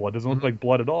tempura blood doesn't look like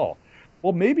blood at all.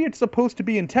 Well, maybe it's supposed to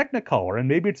be in Technicolor, and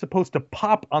maybe it's supposed to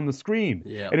pop on the screen,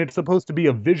 and it's supposed to be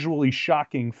a visually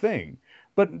shocking thing.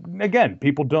 But again,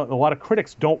 a lot of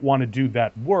critics don't want to do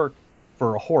that work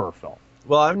for a horror film.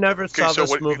 Well, I've never saw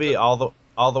this movie all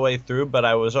the way through, but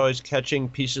I was always catching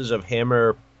pieces of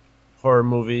Hammer horror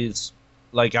movies,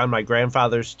 like on my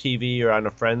grandfather's TV or on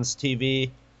a friend's TV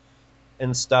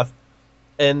and stuff.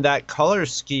 And that color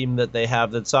scheme that they have,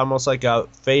 that's almost like a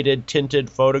faded, tinted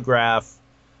photograph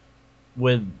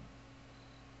with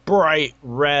bright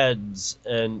reds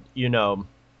and,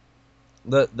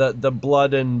 the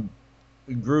blood and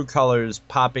grue colors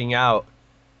popping out.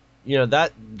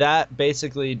 That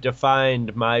basically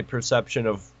defined my perception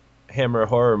of Hammer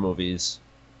horror movies,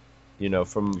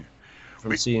 from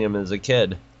seeing them as a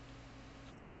kid.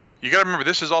 You got to remember,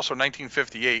 this is also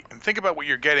 1958, and think about what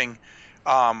you're getting,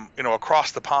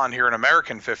 across the pond here in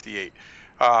American 58.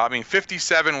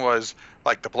 57 was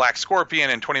like the Black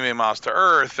Scorpion and 20 Million Miles to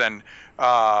Earth, and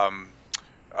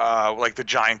like the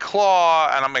Giant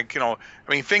Claw, and I'm like,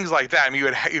 things like that.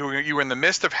 You were in the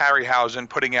midst of Harryhausen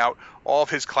putting out all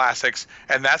of his classics,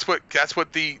 and that's what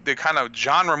the kind of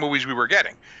genre movies we were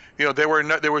getting.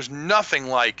 There was nothing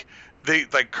like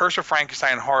Curse of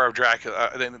Frankenstein and Horror of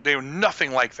Dracula. They were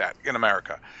nothing like that in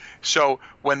America. So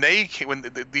when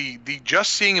the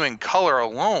just seeing them in color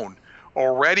alone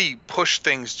already pushed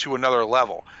things to another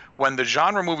level. When the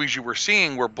genre movies you were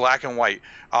seeing were black and white,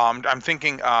 I'm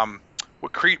thinking, when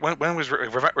was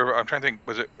I'm trying to think,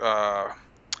 was it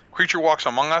Creature Walks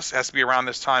Among Us? It has to be around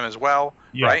this time as well,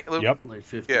 right? Lou? Yep. Like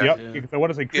 50. Yeah. Because I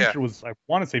want to say Creature was, I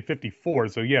want to say 54.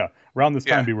 So yeah, around this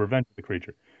time be Revenge of the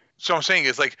Creature. So I'm saying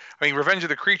is Revenge of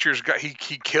the Creatures,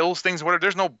 he kills things. Whatever.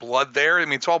 There's no blood there.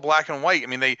 It's all black and white.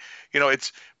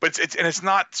 It's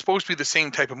not supposed to be the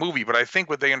same type of movie. But I think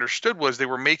what they understood was they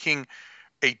were making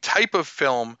a type of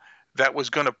film that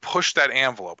was going to push that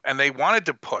envelope, and they wanted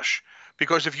to push,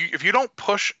 because if you don't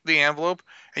push the envelope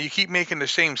and you keep making the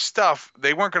same stuff,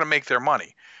 they weren't going to make their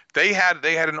money. They had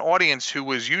an audience who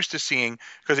was used to seeing,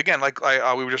 because again,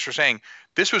 we were just saying,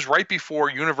 this was right before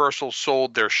Universal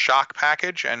sold their Shock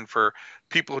package, and for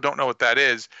people who don't know what that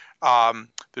is, the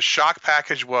Shock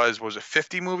package was it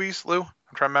 50 movies, Lou?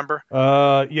 I'm trying to remember.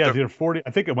 They're 40.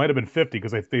 I think it might have been 50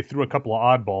 because they threw a couple of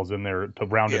oddballs in there to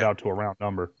round it out to a round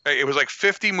number. It was like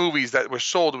 50 movies that were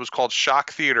sold. It was called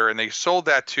Shock Theater, and they sold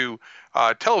that to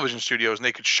television studios, and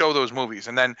they could show those movies.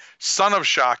 And then Son of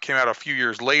Shock came out a few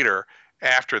years later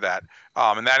after that,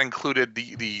 and that included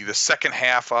the second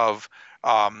half of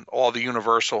all the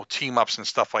Universal team ups and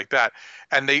stuff like that.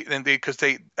 And because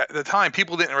at the time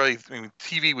people didn't really,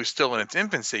 TV was still in its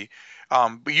infancy,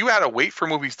 but you had to wait for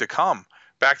movies to come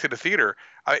back to the theater.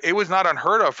 It was not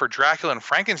unheard of for Dracula and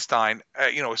Frankenstein,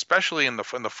 especially in the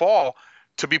fall,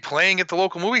 to be playing at the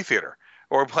local movie theater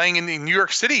or playing in New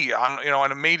York City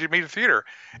on a major theater,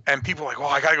 and people were like,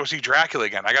 I gotta go see Dracula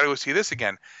again. I gotta go see this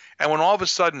again. And when all of a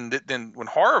sudden, then when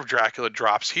Horror of Dracula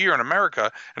drops here in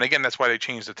America, and again that's why they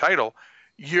changed the title,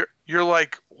 you're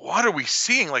like, what are we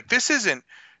seeing? Like, this isn't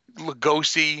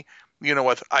Lugosi,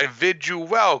 with I bid you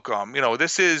welcome.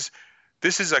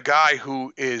 This is a guy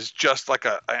who is just like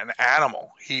an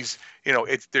animal. He's,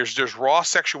 there's raw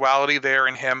sexuality there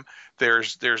in him.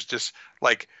 There's just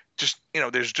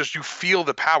you feel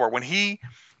the power when he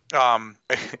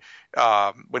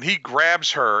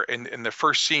grabs her in the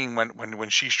first scene when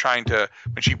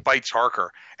she bites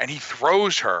Harker, and he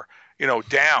throws her,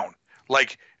 down,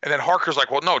 and then Harker's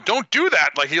like, well, no, don't do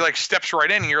that. Like, he steps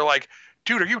right in, and you're like,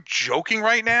 dude, are you joking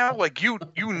right now? Like, you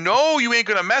ain't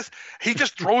gonna mess. He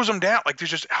just throws him down. Like,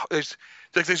 there's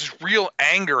this real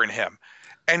anger in him.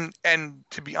 And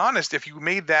to be honest, if you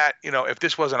made that, if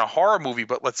this wasn't a horror movie,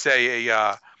 but let's say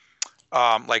a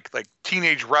like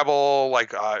Teenage Rebel,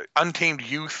 like Untamed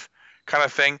Youth kind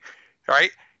of thing,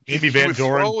 right? Maybe Van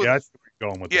Doren. Yes,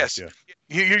 going with yes. This, yeah.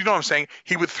 You know what I'm saying?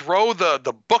 He would throw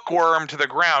the bookworm to the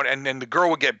ground, and then the girl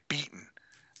would get beaten,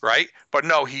 right? But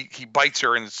no, he bites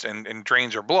her and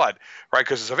drains her blood, right?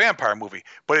 Because it's a vampire movie.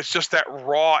 But it's just that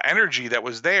raw energy that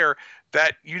was there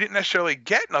that you didn't necessarily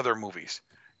get in other movies.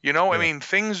 Yeah.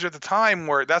 Things at the time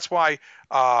where that's why,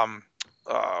 not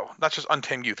just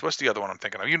Untamed Youth. What's the other one I'm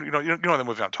thinking of? You know the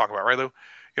movie I'm talking about, right, Lou?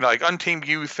 Like Untamed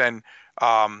Youth and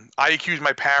I Accuse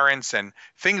My Parents and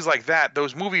things like that.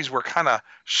 Those movies were kind of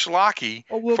schlocky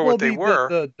for what they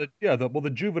were.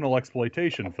 The juvenile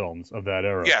exploitation films of that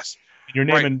era. Yes. You're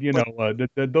naming,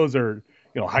 those are,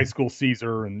 High School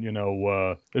Caesar, and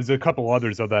there's a couple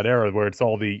others of that era where it's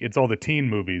all the teen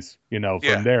movies,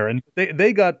 from there, and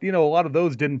they got, a lot of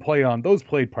those didn't play on, those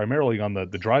played primarily on the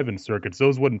drive-in circuits.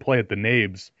 Those wouldn't play at the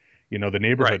NABEs, the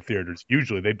neighborhood theaters.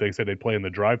 Usually they said they'd play in the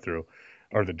drive-through.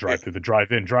 Or the drive-through, the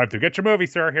drive-in, drive-through. Get your movie,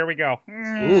 sir. Here we go.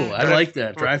 Ooh, I like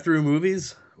that. Drive-through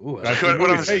movies. Ooh,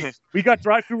 movies. Hey, we got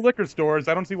drive-through liquor stores.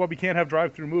 I don't see why we can't have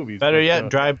drive-through movies. Better yet,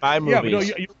 drive-by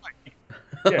movies.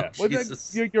 Yeah,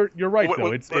 you're right. You're right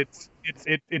though.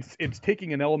 It's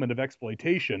taking an element of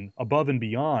exploitation above and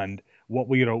beyond what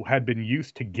we had been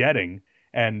used to getting,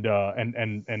 and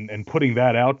putting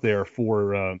that out there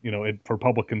for for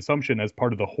public consumption as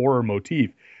part of the horror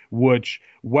motif. Which,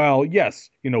 while yes,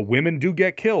 women do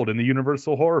get killed in the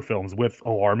Universal horror films with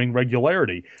alarming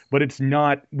regularity, but it's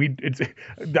not.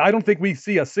 I don't think we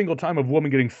see a single time of a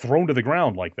woman getting thrown to the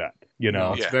ground like that.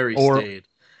 No, it's very staid.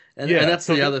 And that's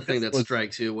the other thing that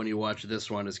strikes you when you watch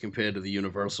this one as compared to the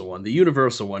Universal one. The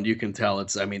Universal one, you can tell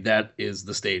that is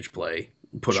the stage play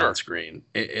put on screen.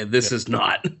 And this is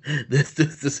not.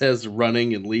 This has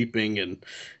running and leaping and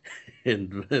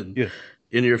in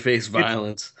your face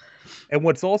violence. And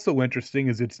what's also interesting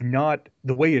is it's not,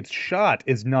 the way it's shot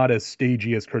is not as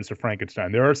stagey as Curse of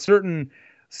Frankenstein. There are certain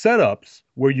setups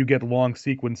where you get long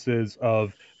sequences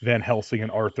of Van Helsing and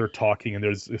Arthur talking, and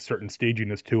there's a certain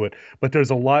staginess to it. But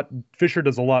Fisher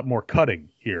does a lot more cutting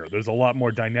here. There's a lot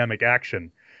more dynamic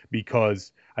action,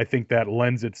 because I think that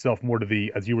lends itself more to the,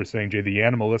 as you were saying, Jay, the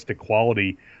animalistic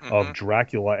quality of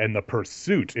Dracula and the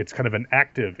pursuit. It's kind of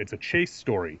it's a chase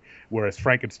story, whereas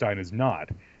Frankenstein is not.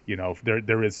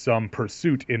 There is some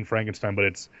pursuit in Frankenstein, but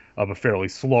it's of a fairly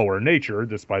slower nature,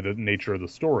 just by the nature of the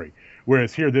story.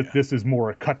 Whereas here, this is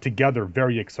more cut together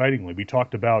very excitingly. We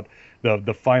talked about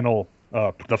the final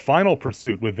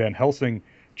pursuit with Van Helsing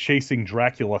chasing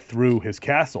Dracula through his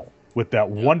castle with that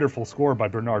wonderful score by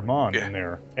Bernard Mann in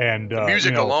there, and the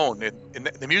music alone,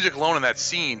 the music alone in that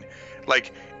scene,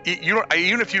 like.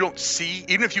 Even if you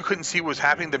couldn't see what was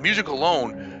happening, the music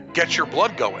alone gets your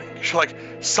blood going. You're like,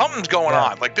 something's going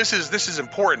on. Like this is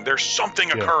important. There's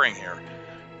something occurring here.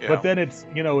 But then it's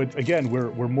again,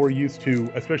 we're more used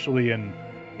to, especially in,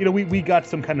 we got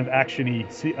some kind of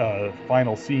actiony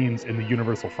final scenes in the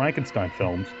Universal Frankenstein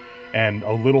films, and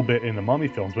a little bit in the Mummy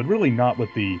films, but really not with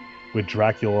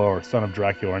Dracula or Son of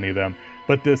Dracula or any of them.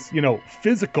 But this,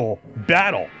 physical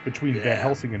battle between Van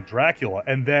Helsing and Dracula,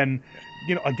 and then.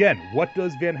 Again, what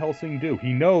does Van Helsing do?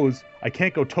 He knows, I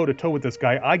can't go toe-to-toe with this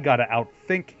guy. I got to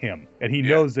outthink him. And he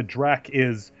knows that Drax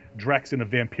in a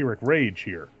vampiric rage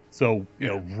here. So,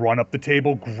 run up the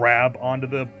table, grab onto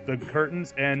the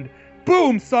curtains, and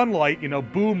boom, sunlight,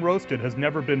 boom, roasted has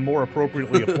never been more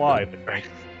appropriately applied.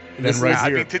 Than right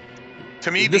here.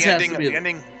 To me, the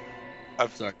ending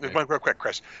of... Sorry. Real quick,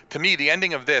 Chris. To me, the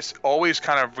ending of this always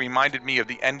kind of reminded me of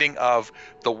the ending of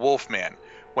The Wolfman.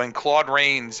 When Claude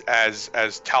Rains as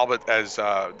Talbot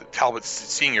Talbot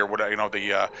Senior,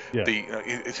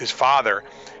 his father,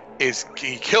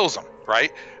 he kills him,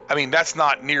 right? I mean, that's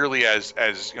not nearly as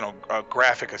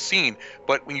graphic a scene.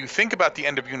 But when you think about the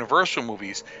end of Universal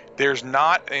movies, there's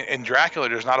not in Dracula.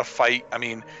 There's not a fight. I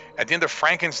mean, at the end of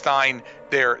Frankenstein,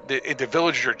 the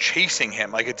villagers are chasing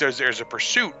him. Like there's a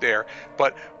pursuit there,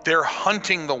 but they're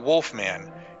hunting the Wolfman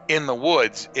in the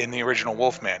woods in the original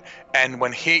Wolfman. And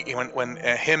when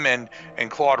him and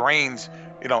Claude Rains,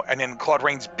 and then Claude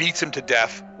Rains beats him to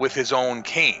death with his own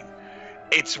cane.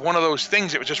 It's one of those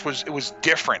things. It was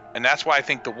different, and that's why I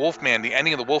think the Wolfman, the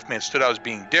ending of the Wolfman, stood out as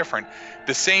being different.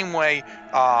 The same way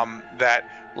that,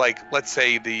 like, let's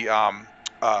say the oh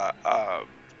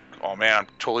man, I'm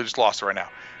totally just lost it right now.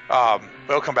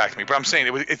 It'll come back to me. But I'm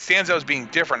saying it stands out as being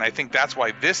different. I think that's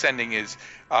why this ending is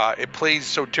it plays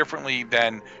so differently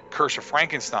than Curse of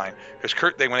Frankenstein.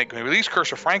 Because when they released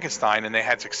Curse of Frankenstein and they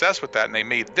had success with that, and they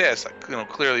made this,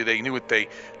 clearly they knew they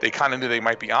kind of knew they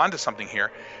might be onto something here.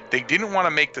 They didn't want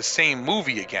to make the same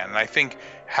movie again, and I think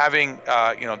having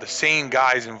the same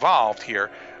guys involved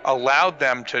here allowed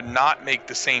them to not make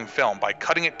the same film by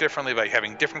cutting it differently, by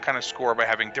having different kind of score, by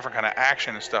having different kind of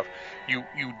action and stuff. You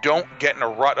don't get in a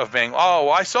rut of being, oh,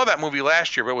 I saw that movie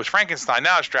last year, but it was Frankenstein,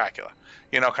 now it's Dracula,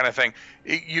 kind of thing.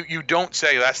 You don't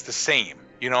say that's the same.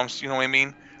 You know what I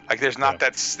mean? Like there's not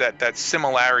that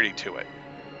similarity to it,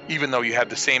 even though you had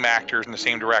the same actors and the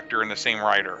same director and the same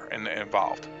writer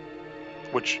involved.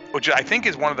 Which I think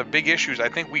is one of the big issues. I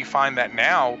think we find that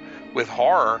now with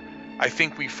horror. I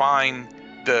think we find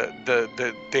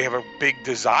they have a big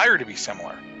desire to be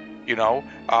similar.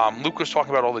 Luke was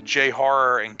talking about all the J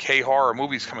horror and K horror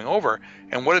movies coming over,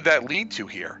 and what did that lead to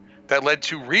here? That led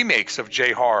to remakes of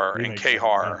J horror and K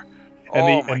horror.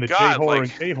 the J-horror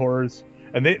and K-horrors,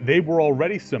 and they were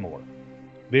already similar.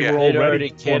 They were already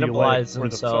cannibalized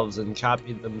themselves and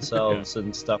copied themselves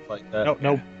and stuff like that.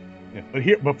 No. Yeah. But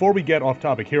here, before we get off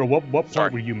topic, here, what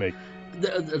point were you making?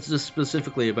 That's just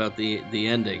specifically about the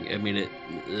ending. I mean,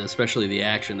 especially the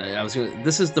action.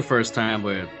 This is the first time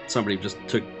where somebody just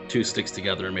took two sticks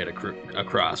together and made a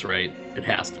cross, right? It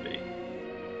has to be.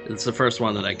 It's the first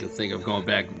one that I can think of going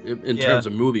back in terms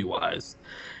of movie-wise.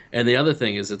 And the other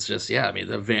thing is, it's just,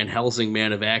 the Van Helsing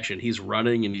man of action. He's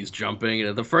running and he's jumping.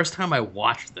 And the first time I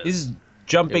watched this... He's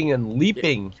jumping and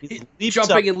leaping. He's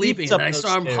jumping and leaping. And I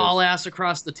saw him haul ass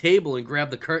across the table and grab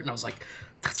the curtain. I was like,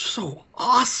 that's so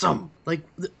awesome. Like,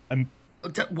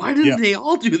 why didn't they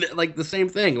all do that? Like, the same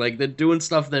thing. Like, they're doing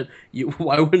stuff that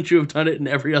why wouldn't you have done it in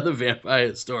every other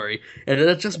vampire story? And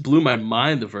that just blew my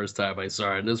mind the first time I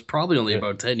saw it. And it was probably only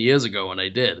about 10 years ago when I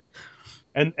did.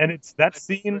 And it's that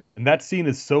scene, and that scene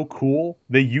is so cool.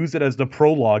 They use it as the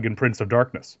prologue in Prince of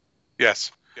Darkness.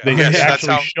 Yes. They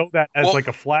actually show that as like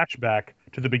a flashback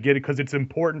to the beginning, because it's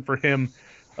important for him.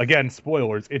 Again,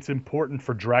 spoilers. It's important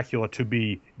for Dracula to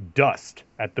be dust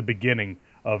at the beginning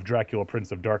of Dracula,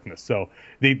 Prince of Darkness. So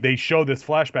they show this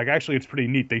flashback. Actually, it's pretty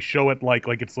neat. They show it like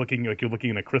it's looking like you're looking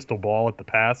in a crystal ball at the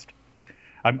past.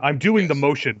 I'm doing the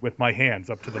motion with my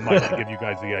hands up to the mic to give you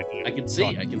guys the idea. I can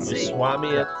see. Swami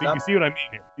it. You see what I mean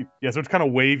here? Yeah, so it's kind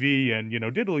of wavy and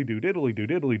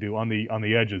diddly do on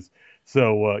the edges.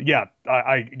 So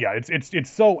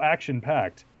it's so action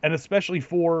packed, and especially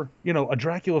for a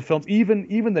Dracula film,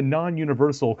 even the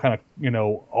non-universal kind of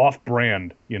off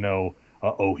brand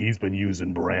he's been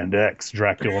using brand X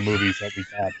Dracula movies that we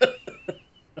got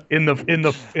in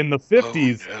the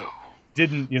 50s.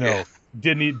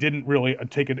 Didn't really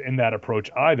take it in that approach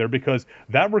either, because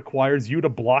that requires you to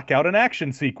block out an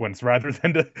action sequence rather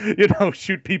than to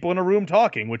shoot people in a room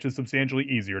talking, which is substantially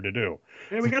easier to do.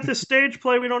 Hey, we got this stage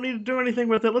play. We don't need to do anything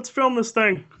with it. Let's film this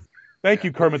thing. Thank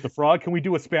you, Kermit the Frog. Can we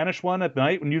do a Spanish one at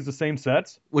night and use the same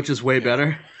sets? Which is way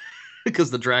better.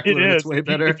 Because the Dracula is way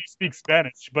better. If you speak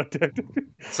Spanish, but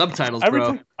subtitles,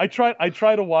 bro. I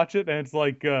try to watch it, and it's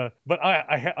like, but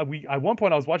at one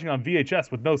point I was watching on VHS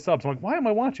with no subs. I'm like, why am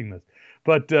I watching this?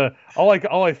 But all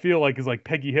I feel like is like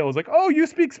Peggy Hill is like, oh, you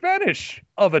speak Spanish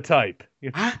of a type.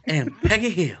 I am Peggy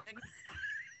Hill.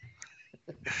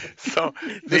 So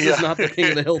this is not the King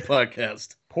of the Hill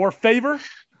podcast. Por favor.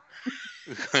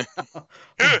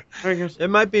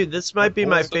 This might be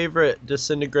my favorite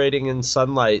disintegrating in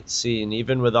sunlight scene,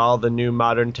 even with all the new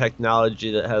modern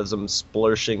technology that has them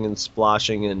splurshing and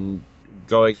splashing and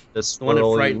going to swirling. The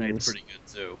one in Fright Night's pretty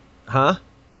good too. Huh?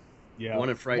 Yeah, one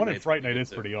in Fright Night is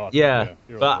pretty awesome. Yeah,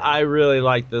 but I really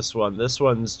like this one. This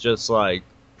one's just like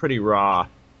pretty raw.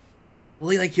 Well,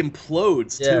 he like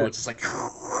implodes too. Yeah. It's just like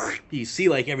you see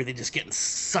like everything just getting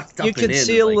sucked up. You can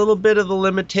see a little bit of the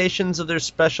limitations of their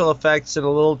special effects and a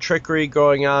little trickery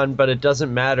going on, but it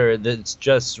doesn't matter. It's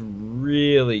just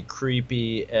really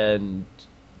creepy and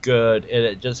good, and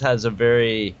it just has a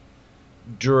very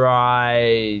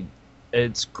dry.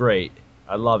 It's great.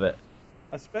 I love it.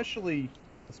 Especially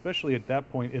at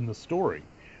that point in the story,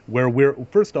 where we're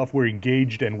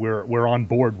engaged and we're on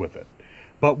board with it.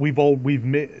 But we've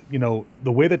made,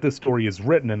 the way that this story is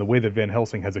written and the way that Van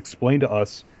Helsing has explained to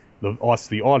us,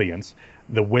 the audience,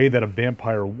 the way that a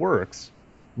vampire works,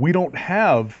 we don't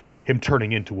have him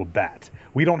turning into a bat.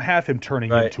 We don't have him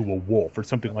turning into a wolf or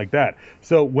something like that.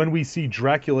 So when we see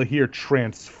Dracula here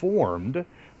transformed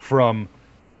from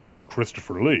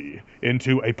Christopher Lee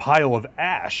into a pile of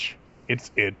ash,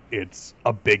 it's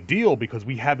a big deal because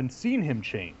we haven't seen him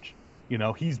change.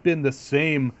 He's been the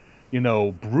same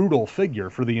brutal figure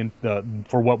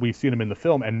for what we've seen him in the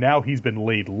film, and now he's been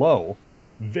laid low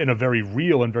in a very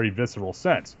real and very visceral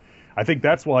sense. I think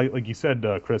that's why, like you said,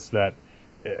 Chris, that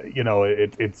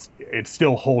it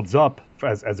still holds up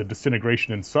as a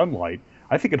disintegration in sunlight.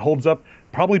 I think it holds up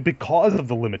probably because of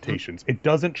the limitations. It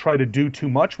doesn't try to do too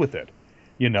much with it.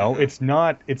 It's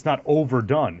not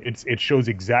overdone. It shows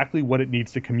exactly what it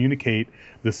needs to communicate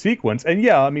the sequence. And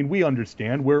yeah, I mean, we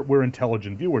understand. We're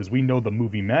intelligent viewers. We know the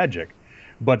movie magic,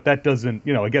 but that doesn't,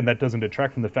 that doesn't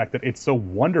detract from the fact that it's so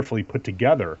wonderfully put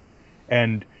together.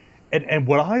 And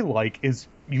what I like is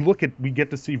we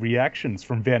get to see reactions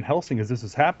from Van Helsing as this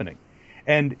is happening,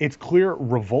 and it's clear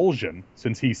revulsion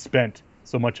since he spent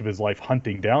so much of his life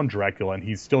hunting down Dracula, and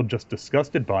he's still just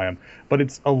disgusted by him. But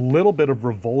it's a little bit of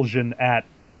revulsion at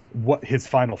what his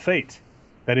final fate.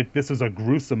 This is a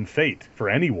gruesome fate for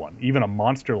anyone, even a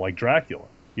monster like Dracula.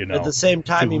 At the same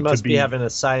time, he must be having a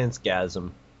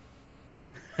science-gasm.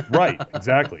 Right,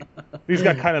 exactly. He's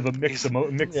got kind of a mixed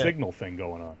signal thing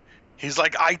going on. He's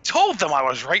like, I told them I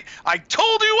was right. I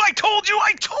told you, I told you,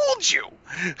 I told you.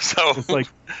 So it's like,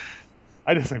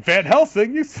 I just say, Van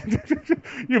Helsing, you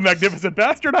magnificent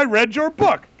bastard, I read your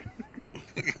book.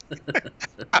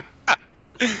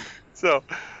 So,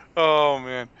 oh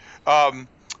man.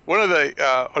 One of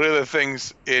the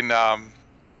things in not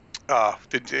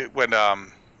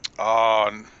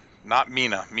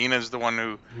Mina. Mina's the one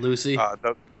who Lucy.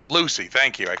 Lucy,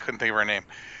 thank you. I couldn't think of her name.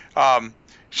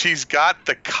 She's got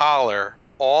the collar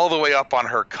all the way up on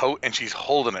her coat, and she's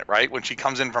holding it right when she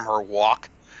comes in from her walk,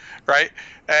 right?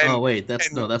 And, oh wait, that's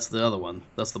the other one.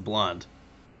 That's the blonde.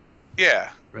 Yeah.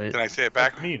 Right. Did I say it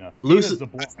back? That's Mina. Lucy.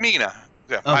 That's Mina.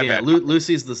 Yeah, oh yeah,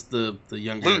 Lucy's the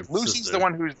younger. Lucy's sister. the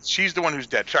one who's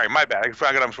dead. Sorry, my bad. I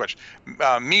got them switched.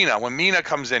 Mina, when Mina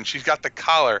comes in, she's got the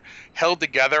collar held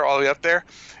together all the way up there,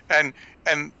 and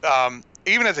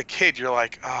even as a kid, you're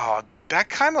like, oh, that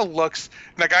kind of looks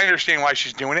like, I understand why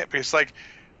she's doing it, but it's like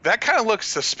that kind of looks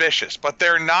suspicious, but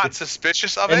they're not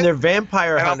suspicious of it. And they're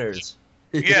vampire hunters.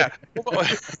 Yeah.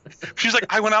 She's like,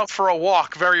 I went out for a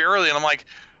walk very early, and I'm like,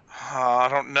 I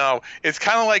don't know. It's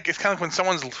kind of like when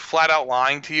someone's flat out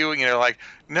lying to you, and you're like,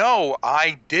 no,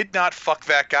 I did not fuck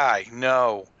that guy.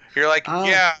 No. You're like,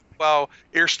 yeah, well,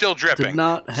 you're still dripping. Did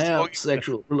not have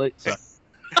sexual relations.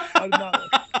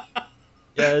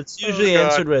 Yeah, it's usually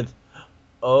answered with,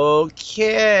 okay.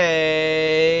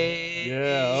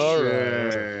 Yeah, all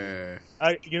right.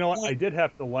 You know what? I did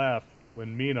have to laugh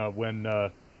when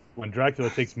Dracula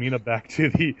takes Mina back to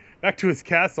his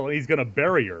castle, and he's gonna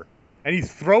bury her, and he's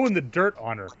throwing the dirt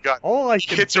on her. God. All I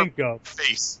can think of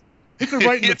face. Hits her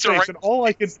right in the face, and all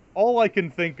I can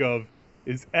think of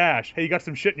is Ash. Hey, you got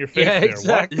some shit in your face there.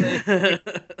 Exactly.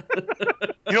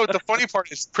 You know what the funny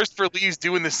part is? Christopher Lee's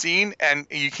doing the scene, and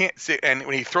you can't see. And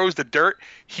when he throws the dirt,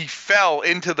 he fell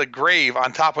into the grave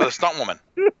on top of the stunt woman,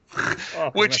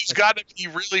 which has got to be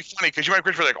really funny because you might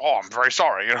Christopher like, "Oh, I'm very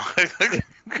sorry," you know.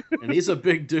 And he's a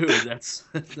big dude. That's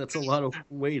a lot of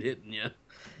weight hitting you.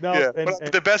 No, yeah,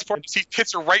 but the best part is he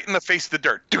hits her right in the face of the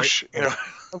dirt. Douche, you know.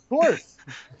 Of course.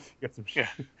 Get some shit.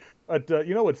 Yeah. But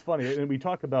you know what's funny, and we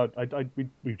talk about,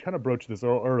 we kind of broached this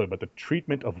earlier, but the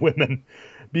treatment of women,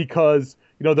 because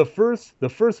the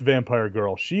first vampire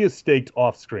girl, she is staked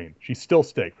off screen. She's still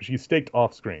staked, but she's staked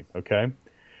off screen. Okay.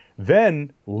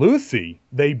 Then Lucy,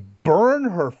 they burn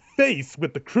her face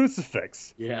with the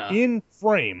crucifix in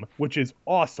frame, which is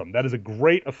awesome. That is a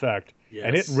great effect. Yes.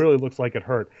 And it really looks like it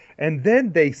hurt. And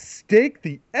then they stake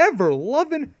the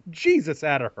ever-loving Jesus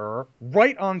out of her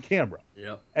right on camera.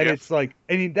 Yep. And it's like,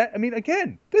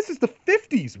 again, this is the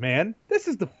 50s, man. This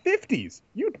is the 50s.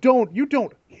 You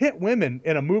don't hit women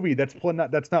in a movie that's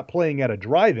not playing at a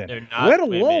drive-in. Let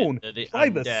alone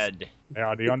undead.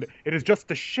 Yeah, it is just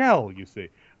the shell, you see.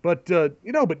 But but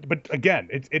again,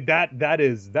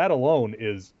 that alone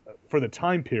is, for the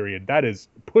time period, that's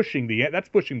pushing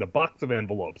the box of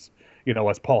envelopes,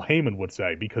 as Paul Heyman would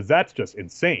say, because that's just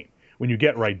insane when you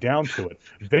get right down to it.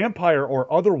 Vampire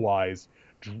or otherwise,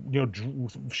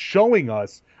 showing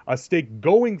us a stake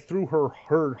going through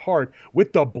her heart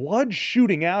with the blood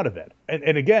shooting out of it,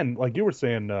 and again, like you were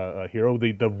saying, Hero,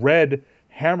 the red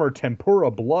hammer tempura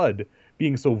blood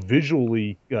being so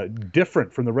visually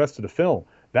different from the rest of the film.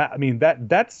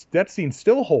 That scene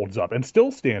still holds up and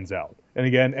still stands out. And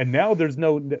again, and now there's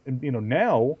no,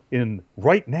 in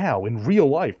real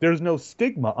life, there's no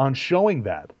stigma on showing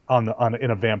that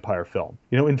in a vampire film.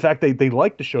 In fact, they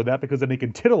like to show that because then they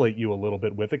can titillate you a little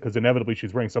bit with it, because inevitably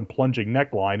she's wearing some plunging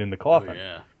neckline in the coffin. Oh,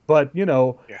 yeah. But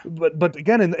but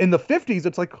again, in the 50s,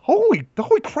 it's like holy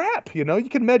crap, you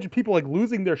can imagine people like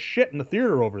losing their shit in the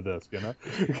theater over this.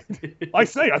 I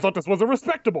thought this was a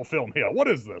respectable film here. What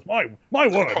is this? My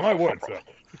word, sir.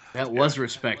 That was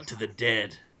respect to the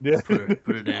dead. Yeah. Put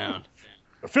her down.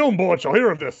 The film board shall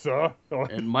hear of this, sir.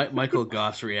 And Michael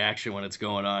Goff's reaction when it's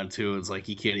going on too, it's like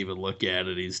he can't even look at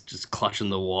it. He's just clutching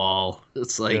the wall.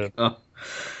 It's like,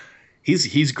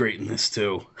 he's great in this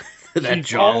too. That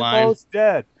She's jawline. Almost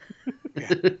dead.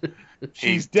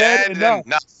 She's dead enough.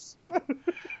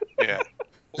 Yeah.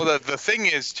 Well, the thing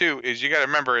is too is you got to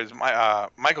remember is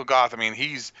Michael Goff. I mean,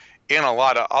 he's in a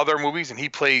lot of other movies, and he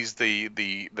plays the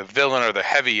villain or the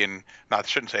heavy, and not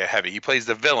shouldn't say a heavy. He plays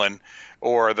the villain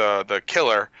or the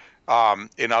killer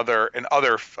in other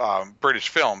British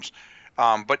films.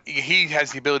 But he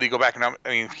has the ability to go back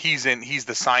and he's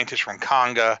the scientist from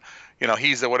Conga.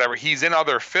 He's the whatever. He's in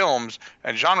other films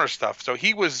and genre stuff. So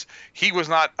he was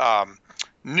not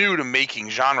new to making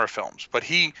genre films, but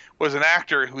he was an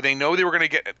actor who they know they were going to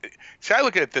get. See, I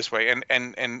look at it this way,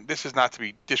 and this is not to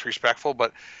be disrespectful,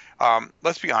 but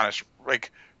let's be honest.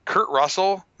 Like Kurt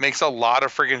Russell makes a lot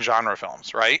of friggin' genre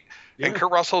films, right? Yeah. And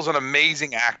Kurt Russell's an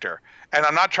amazing actor. And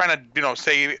I'm not trying to,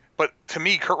 say, but to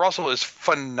me, Kurt Russell is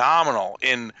phenomenal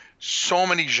in so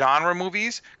many genre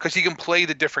movies because he can play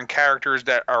the different characters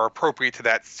that are appropriate to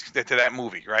that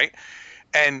movie, right?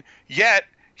 And yet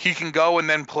he can go and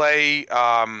then play.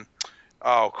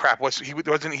 Oh crap!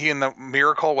 Wasn't he in the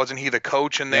Miracle? Wasn't he the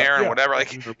coach in there and whatever? Like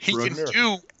he can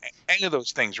do any of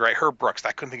those things, right? Herb Brooks.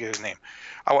 I couldn't think of his name.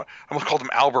 I almost called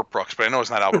him Albert Brooks, but I know it's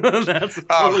not Albert Brooks. That's a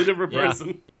totally different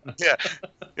person.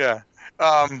 Yeah.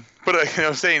 But what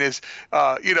I'm saying is,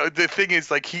 the thing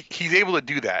is, like he's able to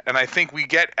do that, and I think we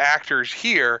get actors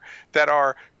here that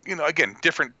are, again,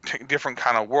 different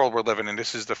kind of world we're living in.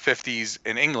 This is the 50s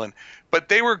in England, but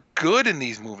they were good in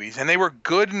these movies, and they were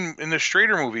good in the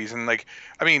straighter movies. And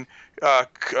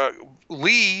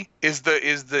Lee is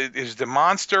the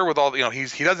monster with all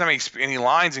he doesn't have any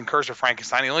lines in Curse of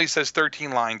Frankenstein. He only says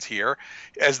 13 lines here.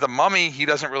 As the Mummy, he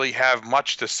doesn't really have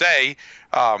much to say.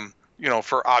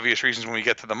 For obvious reasons, when we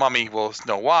get to the Mummy, we'll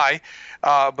know why.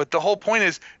 But the whole point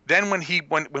is, then when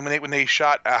they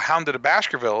shot Hound of the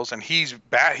Baskervilles, and he's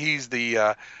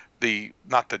the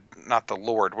not the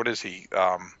Lord. What is he?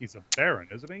 He's a Baron,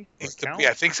 isn't he?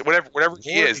 I think so. Whatever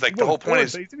he is. Like the whole point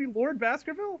is, isn't he Lord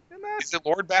Baskerville in that? Is it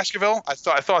Lord Baskerville? I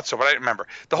thought so, but I didn't remember.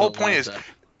 The whole point is.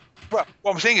 Well,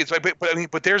 what I'm saying is,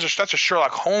 but that's a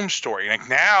Sherlock Holmes story. Like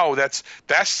now, that's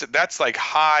like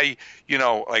high,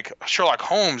 like Sherlock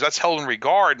Holmes. That's held in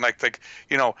regard, and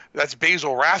that's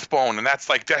Basil Rathbone, and that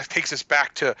takes us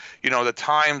back to the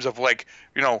times of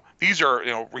these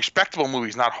are respectable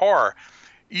movies, not horror.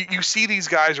 You see these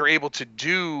guys are able to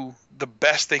do the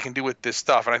best they can do with this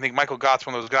stuff, and I think Michael Gott's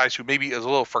one of those guys who maybe is a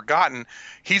little forgotten.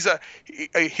 He's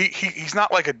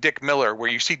not like a Dick Miller, where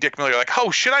you see Dick Miller, you're like,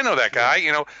 oh shit, I know that guy.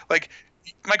 Like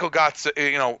Michael Gott's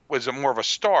was more of a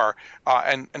star,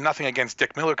 and nothing against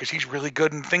Dick Miller because he's really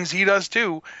good in things he does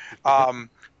too.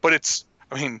 But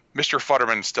Mr.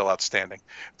 Futterman's still outstanding.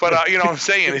 But what I'm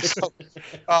saying is,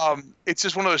 it's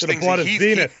just one of those things.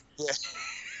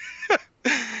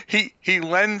 He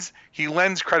lends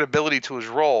credibility to his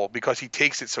role because he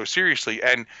takes it so seriously,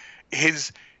 and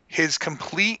his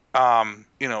complete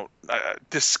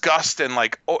disgust and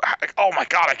oh my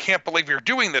god, I can't believe you're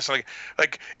doing this,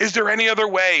 like is there any other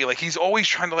way? Like he's always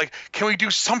trying to can we do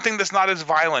something that's not as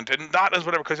violent and not as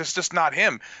whatever, because it's just not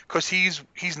him, because he's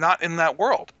not in that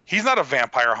world. He's not a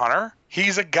vampire hunter.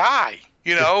 He's a guy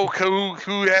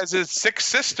who has his sick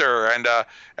sister and a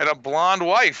blonde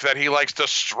wife that he likes to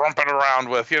strumpet around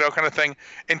with, kind of thing,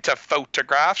 into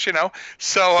photographs,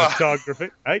 So photography,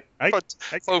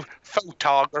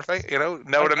 photography, know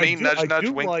what I mean? Nudge,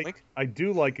 wink, wink. I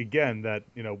do like, again, that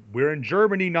we're in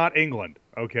Germany, not England.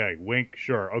 Okay, wink,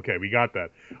 sure. Okay, we got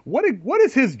that. What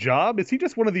is his job? Is he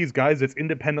just one of these guys that's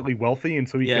independently wealthy, and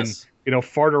so he can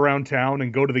fart around town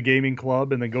and go to the gaming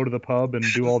club and then go to the pub and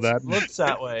do all that? Looks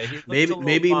that way.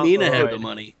 Maybe Mina had the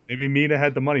money. Maybe Mina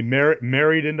had the money.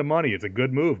 Married into money. It's a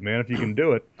good move, man. If you can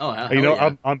do it. Oh, hell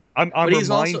yeah. I'm but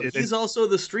reminded. He's also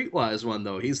the streetwise one,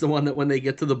 though. He's the one that when they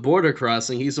get to the border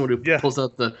crossing, he's the one who pulls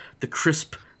out the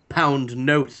crisp pound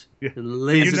note. Yeah.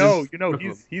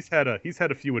 He's had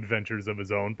a few adventures of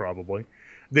his own, probably.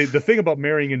 The thing about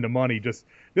marrying into money, just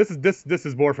this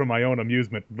is more for my own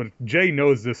amusement, but Jay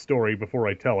knows this story before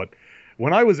I tell it.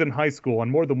 When I was in high school, on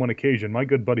more than one occasion, my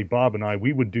good buddy Bob and I,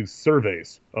 we would do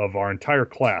surveys of our entire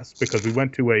class, because we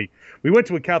went to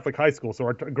a Catholic high school, so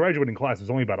our graduating class was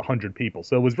only about 100 people,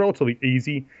 so it was relatively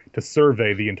easy to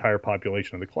survey the entire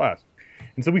population of the class.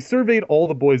 And so we surveyed all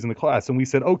the boys in the class, and we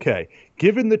said, okay,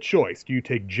 given the choice, do you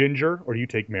take Ginger or do you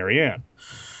take Marianne?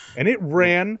 And it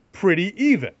ran pretty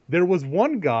even. There was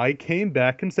one guy came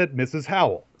back and said Mrs.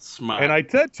 Howell. Smart. And I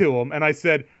said to him, and I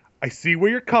said, I see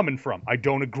where you're coming from. I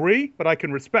don't agree, but I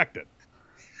can respect it.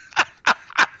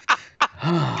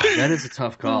 That is a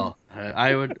tough call.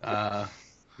 I would, yeah.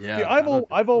 See,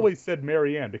 I've always said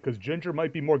Marianne, because Ginger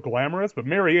might be more glamorous, but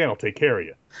Marianne will take care of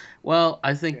you. Well,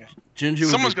 I think Ginger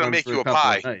would Someone's be fun gonna make for you a a couple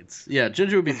pie. of nights. Yeah,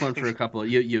 Ginger would be fun for a couple of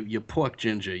you pork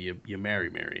Ginger, you marry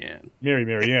Marianne. Marry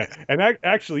Marianne. And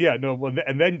actually, yeah, no, well,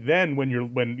 and then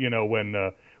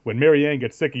when Marianne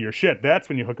gets sick of your shit, that's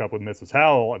when you hook up with Mrs.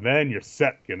 Howell, and then you're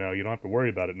set, you don't have to worry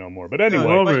about it no more. But anyway.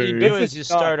 What you do is you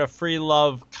start a free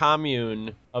love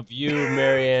commune of you,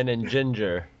 Marianne, and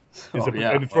Ginger.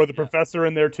 And throw the professor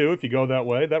in there too, if you go that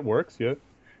way. That works, yeah.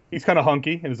 He's kind of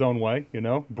hunky in his own way,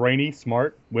 brainy,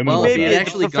 smart. Women. Well, love if he that.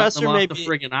 actually got them off the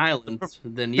friggin' island,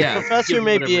 then yeah. The professor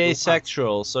may be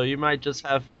asexual, so you might just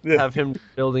have him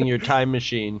building your time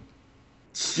machine.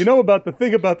 You know about the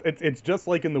thing about it's just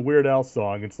like in the Weird Al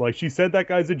song. It's like she said that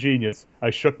guy's a genius. I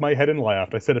shook my head and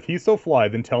laughed. I said, if he's so fly,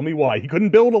 then tell me why. He couldn't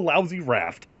build a lousy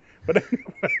raft. But anyway.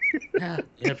 Yeah,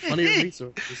 he had plenty of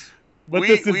resources. But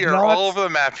we are all over the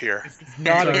map here. This is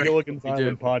not a Gilligan's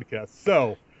Island podcast.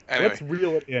 So anyway. Let's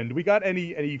reel it in. Do we got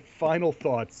any final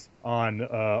thoughts on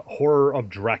Horror of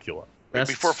Dracula?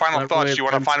 Before final thoughts, do you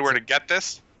want to find where to get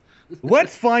this?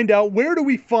 Let's find out, where do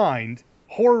we find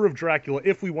Horror of Dracula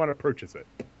if we want to purchase it?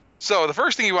 So the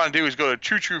first thing you want to do is go to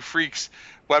True True Freaks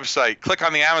website, click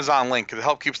on the Amazon link because it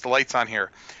helps keeps the lights on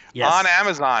here. Yes. On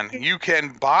Amazon, you can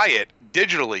buy it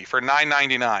digitally for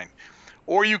 $9.99,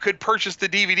 or you could purchase the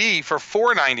DVD for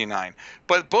 $4.99.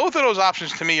 But both of those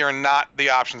options to me are not the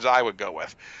options I would go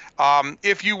with.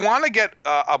 If you want to get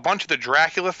a bunch of the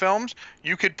Dracula films,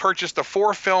 you could purchase the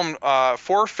four film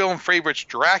favorites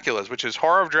Draculas, which is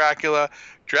Horror of Dracula,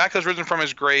 Dracula's Risen from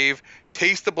His Grave,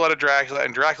 Taste the Blood of Dracula,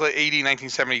 and Dracula AD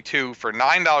 1972 for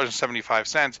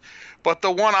 $9.75. But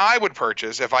the one I would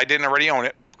purchase, if I didn't already own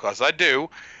it, because I do,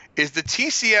 is the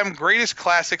TCM Greatest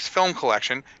Classics Film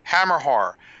Collection, Hammer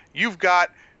Horror. You've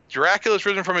got Dracula's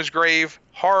Risen from His Grave,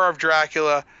 Horror of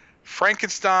Dracula,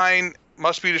 Frankenstein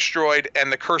Must Be Destroyed,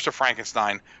 and The Curse of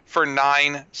Frankenstein for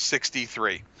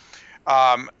 $9.63.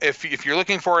 If you're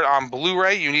looking for it on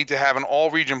Blu-ray, you need to have an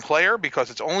all-region player because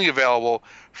it's only available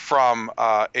from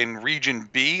in Region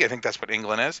B. I think that's what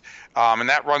England is, and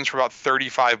that runs for about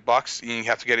 $35. You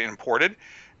have to get it imported.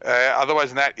 Otherwise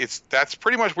than that, that's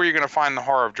pretty much where you're going to find the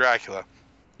Horror of Dracula.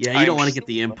 Yeah, you don't want to get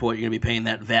the import. You're going to be paying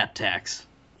that VAT tax.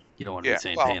 You don't want to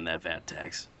be paying that VAT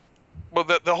tax. Well,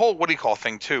 the whole what do you call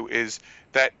thing too is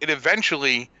that it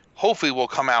eventually, hopefully, will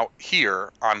come out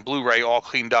here on Blu-ray, all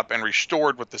cleaned up and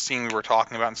restored with the scene we were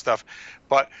talking about and stuff.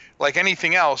 But like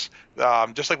anything else,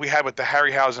 just like we had with the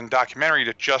Harryhausen documentary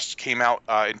that just came out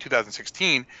in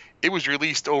 2016, it was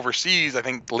released overseas, I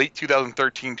think, late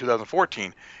 2013,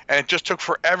 2014. And it just took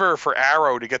forever for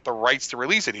Arrow to get the rights to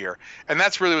release it here. And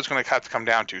that's really what's going to have to come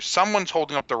down to. Someone's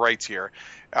holding up the rights here,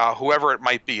 whoever it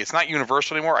might be. It's not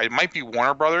Universal anymore. It might be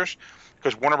Warner Brothers,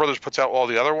 because Warner Brothers puts out all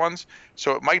the other ones.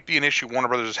 So it might be an issue Warner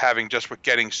Brothers is having just with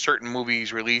getting certain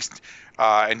movies released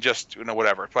and just,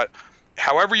 whatever. But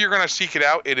however you're going to seek it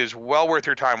out, it is well worth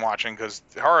your time watching, because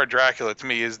Horror of Dracula, to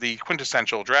me, is the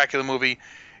quintessential Dracula movie.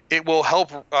 It will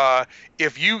help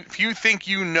if you think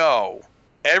you know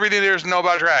everything there is to know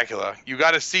about Dracula, you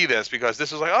got to see this, because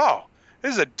this is like, oh,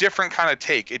 this is a different kind of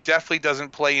take. It definitely doesn't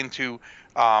play into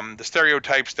the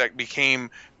stereotypes that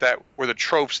were the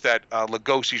tropes that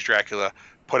Lugosi's Dracula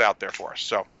put out there for us.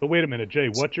 So, but wait a minute, Jay.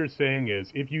 What you're saying is,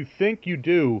 if you think you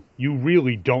do, you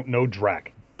really don't know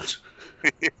Drac.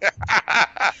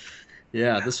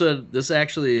 Yeah, this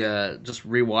actually just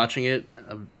rewatching it.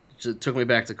 It took me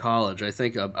back to college. I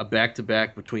think a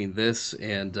back-to-back between this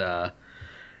and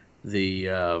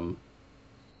the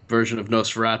version of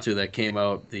Nosferatu that came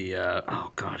out,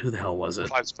 oh God, who the hell was it?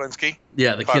 Clive Splinsky?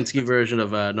 Yeah, the Kinski version of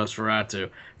Nosferatu. I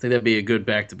think that'd be a good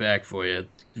back-to-back for you.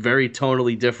 Very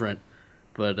tonally different,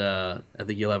 but I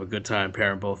think you'll have a good time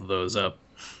pairing both of those up.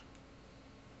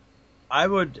 I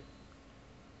would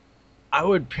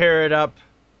pair it up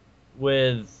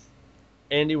with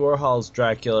Andy Warhol's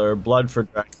Dracula, or Blood for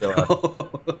Dracula.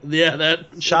 Yeah, that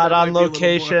shot on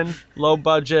location, low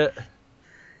budget.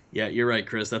 Yeah, you're right,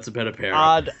 Chris. That's a better pair.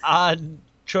 Odd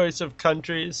choice of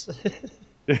countries.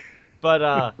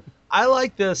 But I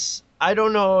like this. I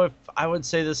don't know if I would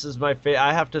say this is my favorite.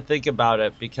 I have to think about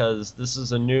it, because this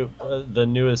is the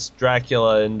newest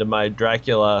Dracula into my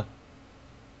Dracula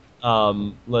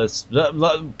list.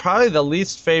 Probably the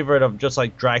least favorite of just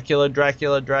like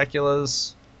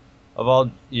Draculas. Of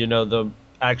all, the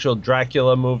actual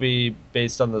Dracula movie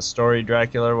based on the story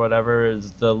Dracula or whatever,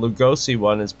 is the Lugosi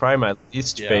one is probably my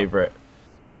least favorite.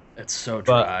 It's so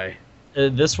dry.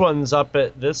 But this one's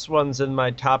in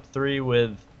my top 3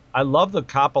 with. I love the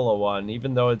Coppola one,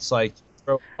 even though it's like.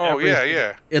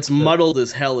 Yeah. It's muddled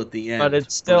as hell at the end. But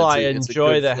it's still, I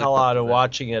enjoy the hell out of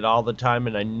watching it all the time,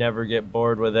 and I never get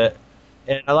bored with it.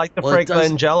 And I like the Frank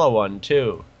Langella one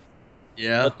too.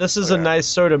 Yeah. But this is a nice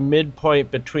sort of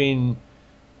midpoint between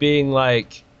being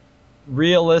like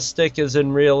realistic as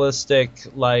in realistic,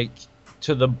 like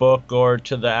to the book or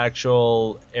to the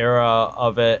actual era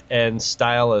of it, and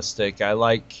stylistic. I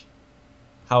like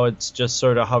how it's just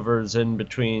sort of hovers in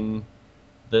between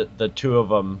the two of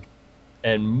them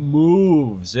and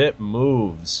moves. It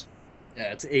moves.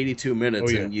 Yeah, it's 82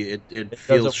 minutes, and it doesn't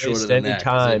feels shorter waste than any that.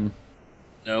 time.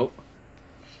 Nope.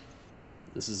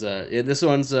 This is this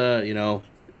one's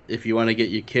if you want to get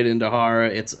your kid into horror,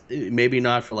 it's maybe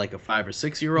not for like a 5 or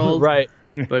 6 year old, right?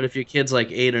 But if your kid's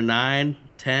like 8 or 9,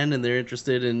 10, and they're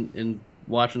interested in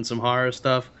watching some horror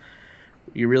stuff,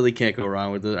 you really can't go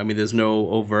wrong with it. I mean, there's no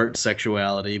overt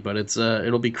sexuality, but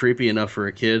it'll be creepy enough for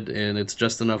a kid, and it's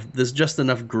just enough. There's just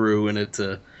enough Gru in it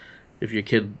to, if your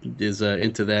kid is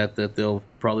into that they'll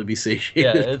probably be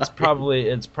satiated. Yeah, it's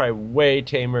probably way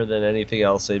tamer than anything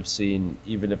else they've seen,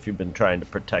 even if you've been trying to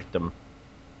protect them.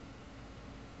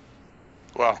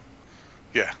 Well,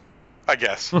 yeah, I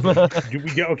guess. We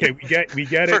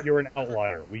get it. You're an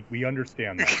outlier. We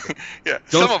understand that. Yeah,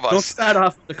 some of us. Don't start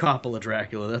off with the Coppola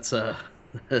Dracula. That's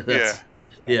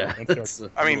yeah.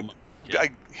 I mean,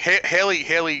 Haley,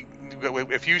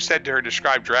 if you said to her,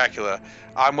 describe Dracula,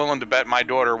 I'm willing to bet my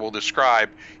daughter will describe,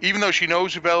 even though she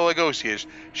knows who Bela Lugosi is,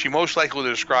 she most likely will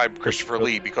describe Christopher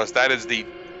Lee, because that is the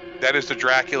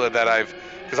Dracula that I've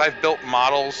built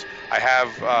models. I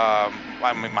have,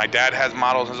 my dad has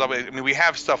models and stuff. I mean, we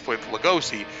have stuff with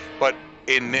Lugosi, but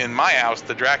in my house,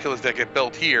 the Draculas that get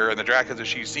built here and the Draculas that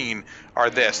she's seen are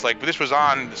this. Like, this was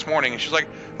on this morning, and she's like,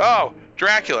 oh,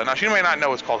 Dracula. Now, she may not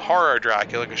know it's called Horror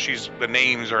Dracula, because the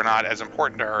names are not as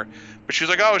important to her, but she's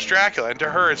like, oh, it's Dracula, and to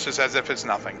her, it's just as if it's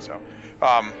nothing. So,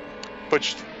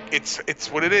 but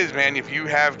it's what it is, man. If you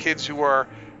have kids who are,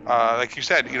 like you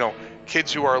said,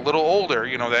 kids who are a little older,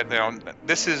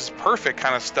 this is perfect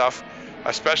kind of stuff,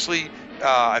 especially.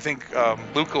 I think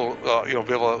Luke will, he'll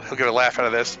get a laugh out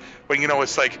of this. But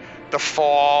it's like the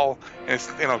fall, and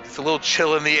it's it's a little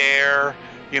chill in the air.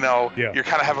 You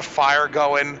kind of have a fire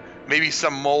going, maybe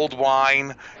some mulled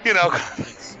wine.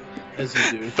 As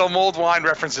you do. The mulled wine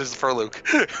references for Luke.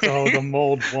 Oh, the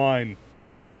mulled wine.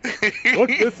 Look,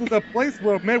 this is a place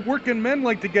where working men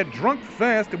like to get drunk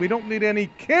fast, and we don't need any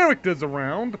characters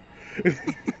around.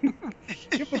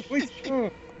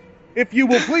 If you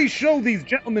will please show these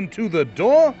gentlemen to the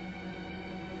door.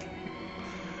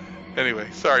 Anyway,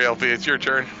 sorry, LP, it's your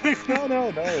turn.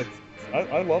 No.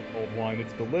 I love old wine.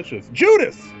 It's delicious.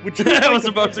 Judas! I was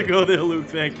about to go there, Luke.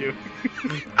 Thank you.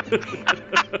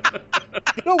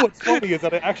 What's funny is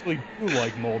that I actually do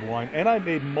like mulled wine, and I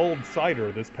made mulled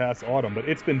cider this past autumn, but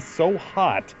it's been so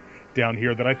hot down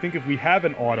here that I think if we have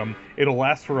an autumn, it'll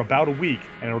last for about a week,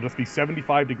 and it'll just be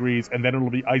 75 degrees, and then it'll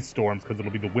be ice storms because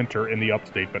it'll be the winter in the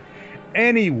upstate. But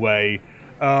anyway,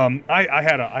 I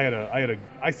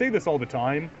say this all the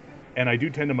time, and I do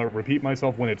tend to repeat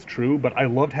myself when it's true, but I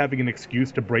loved having an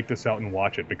excuse to break this out and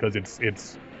watch it, because it's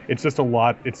just a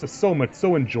lot. It's just so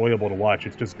enjoyable to watch.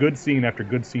 It's just good scene after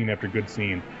good scene after good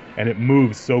scene, and it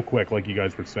moves so quick, like you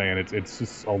guys were saying. It's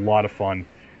just a lot of fun.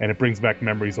 And it brings back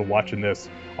memories of watching this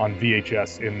on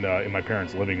VHS in my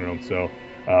parents' living room. So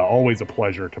always a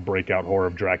pleasure to break out Horror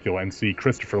of Dracula and see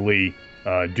Christopher Lee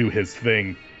do his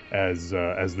thing as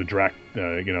the as the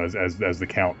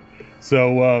Count.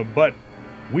 So, but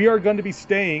we are going to be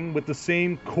staying with the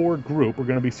same core group. We're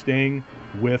going to be staying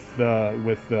with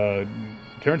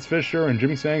Terrence Fisher and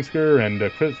Jimmy Sangster and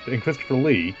Christopher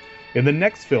Lee in the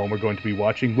next film we're going to be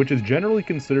watching, which is generally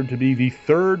considered to be the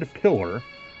third pillar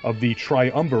of the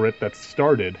triumvirate that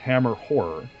started Hammer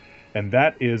Horror, and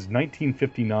that is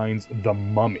 1959's The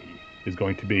Mummy is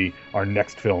going to be our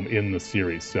next film in the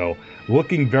series. So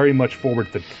looking very much forward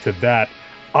to that.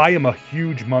 I am a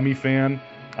huge Mummy fan.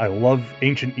 I love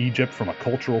ancient Egypt from a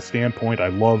cultural standpoint. I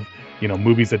love,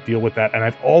 movies that deal with that, and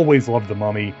I've always loved The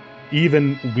Mummy,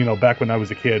 even, back when I was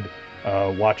a kid,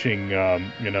 watching,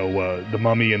 The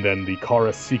Mummy and then the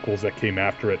Kara sequels that came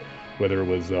after it, whether it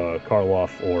was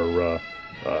Karloff or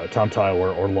Tom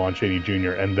Tyler or Lon Chaney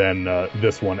Jr., and then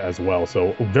this one as well.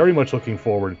 So very much looking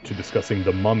forward to discussing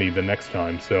The Mummy the next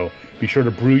time. So be sure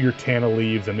to brew your Tana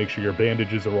leaves and make sure your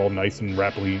bandages are all nice and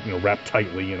wrapped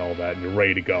tightly and all that, and you're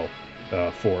ready to go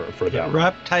for that.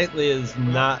 Wrapped tightly is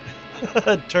not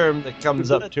a term that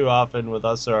comes up too often with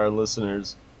us or our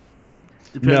listeners.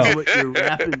 Depends on what you're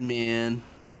rapping, man.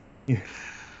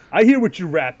 I hear what you're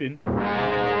rapping.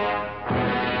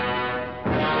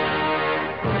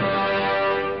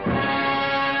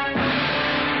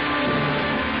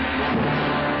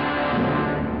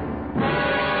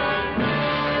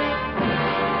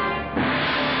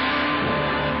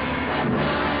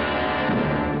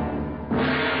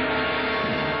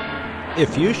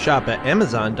 If you shop at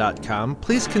Amazon.com,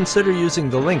 please consider using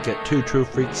the link at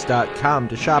twotruefreaks.com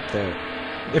to shop there.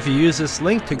 If you use this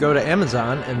link to go to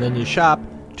Amazon and then you shop,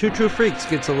 Two True Freaks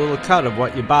gets a little cut of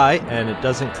what you buy, and it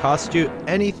doesn't cost you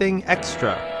anything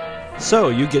extra. So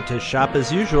you get to shop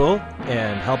as usual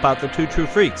and help out the Two True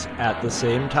Freaks at the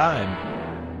same time.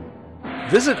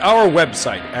 Visit our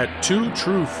website at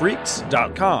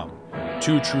twotruefreaks.com.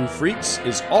 Two True Freaks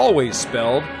is always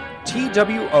spelled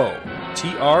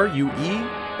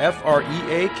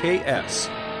TWOTRUEFREAKS.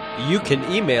 You can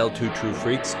email Two True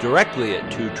Freaks directly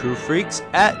at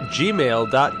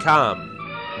twotruefreaks@gmail.com.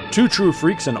 Two True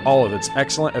Freaks and all of its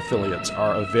excellent affiliates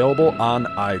are available on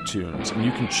iTunes, and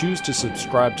you can choose to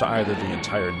subscribe to either the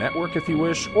entire network if you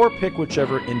wish, or pick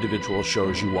whichever individual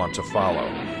shows you want to follow.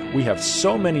 We have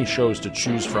so many shows to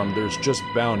choose from, there's just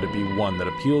bound to be one that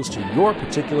appeals to your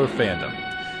particular fandom.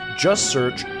 Just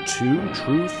search Two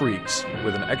True Freaks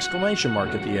with an exclamation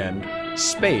mark at the end,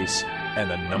 space, and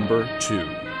the number 2.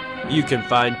 You can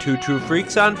find Two True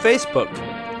Freaks on Facebook.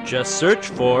 Just search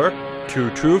for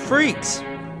Two True Freaks.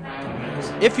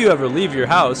 If you ever leave your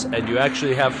house and you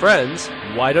actually have friends,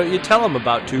 why don't you tell them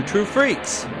about Two True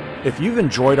Freaks? If you've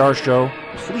enjoyed our show,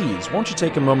 please won't you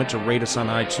take a moment to rate us on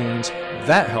iTunes?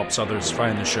 That helps others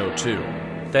find the show too.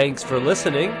 Thanks for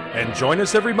listening, and join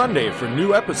us every Monday for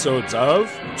new episodes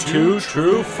of Two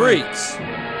True Freaks.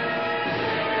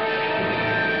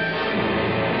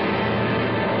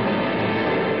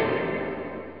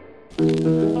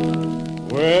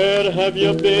 Where have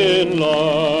you been,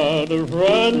 Lord,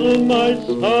 Randall, my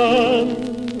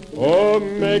son? Oh,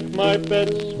 make my bed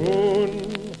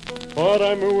soon, for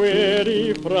I'm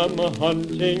weary from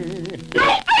hunting.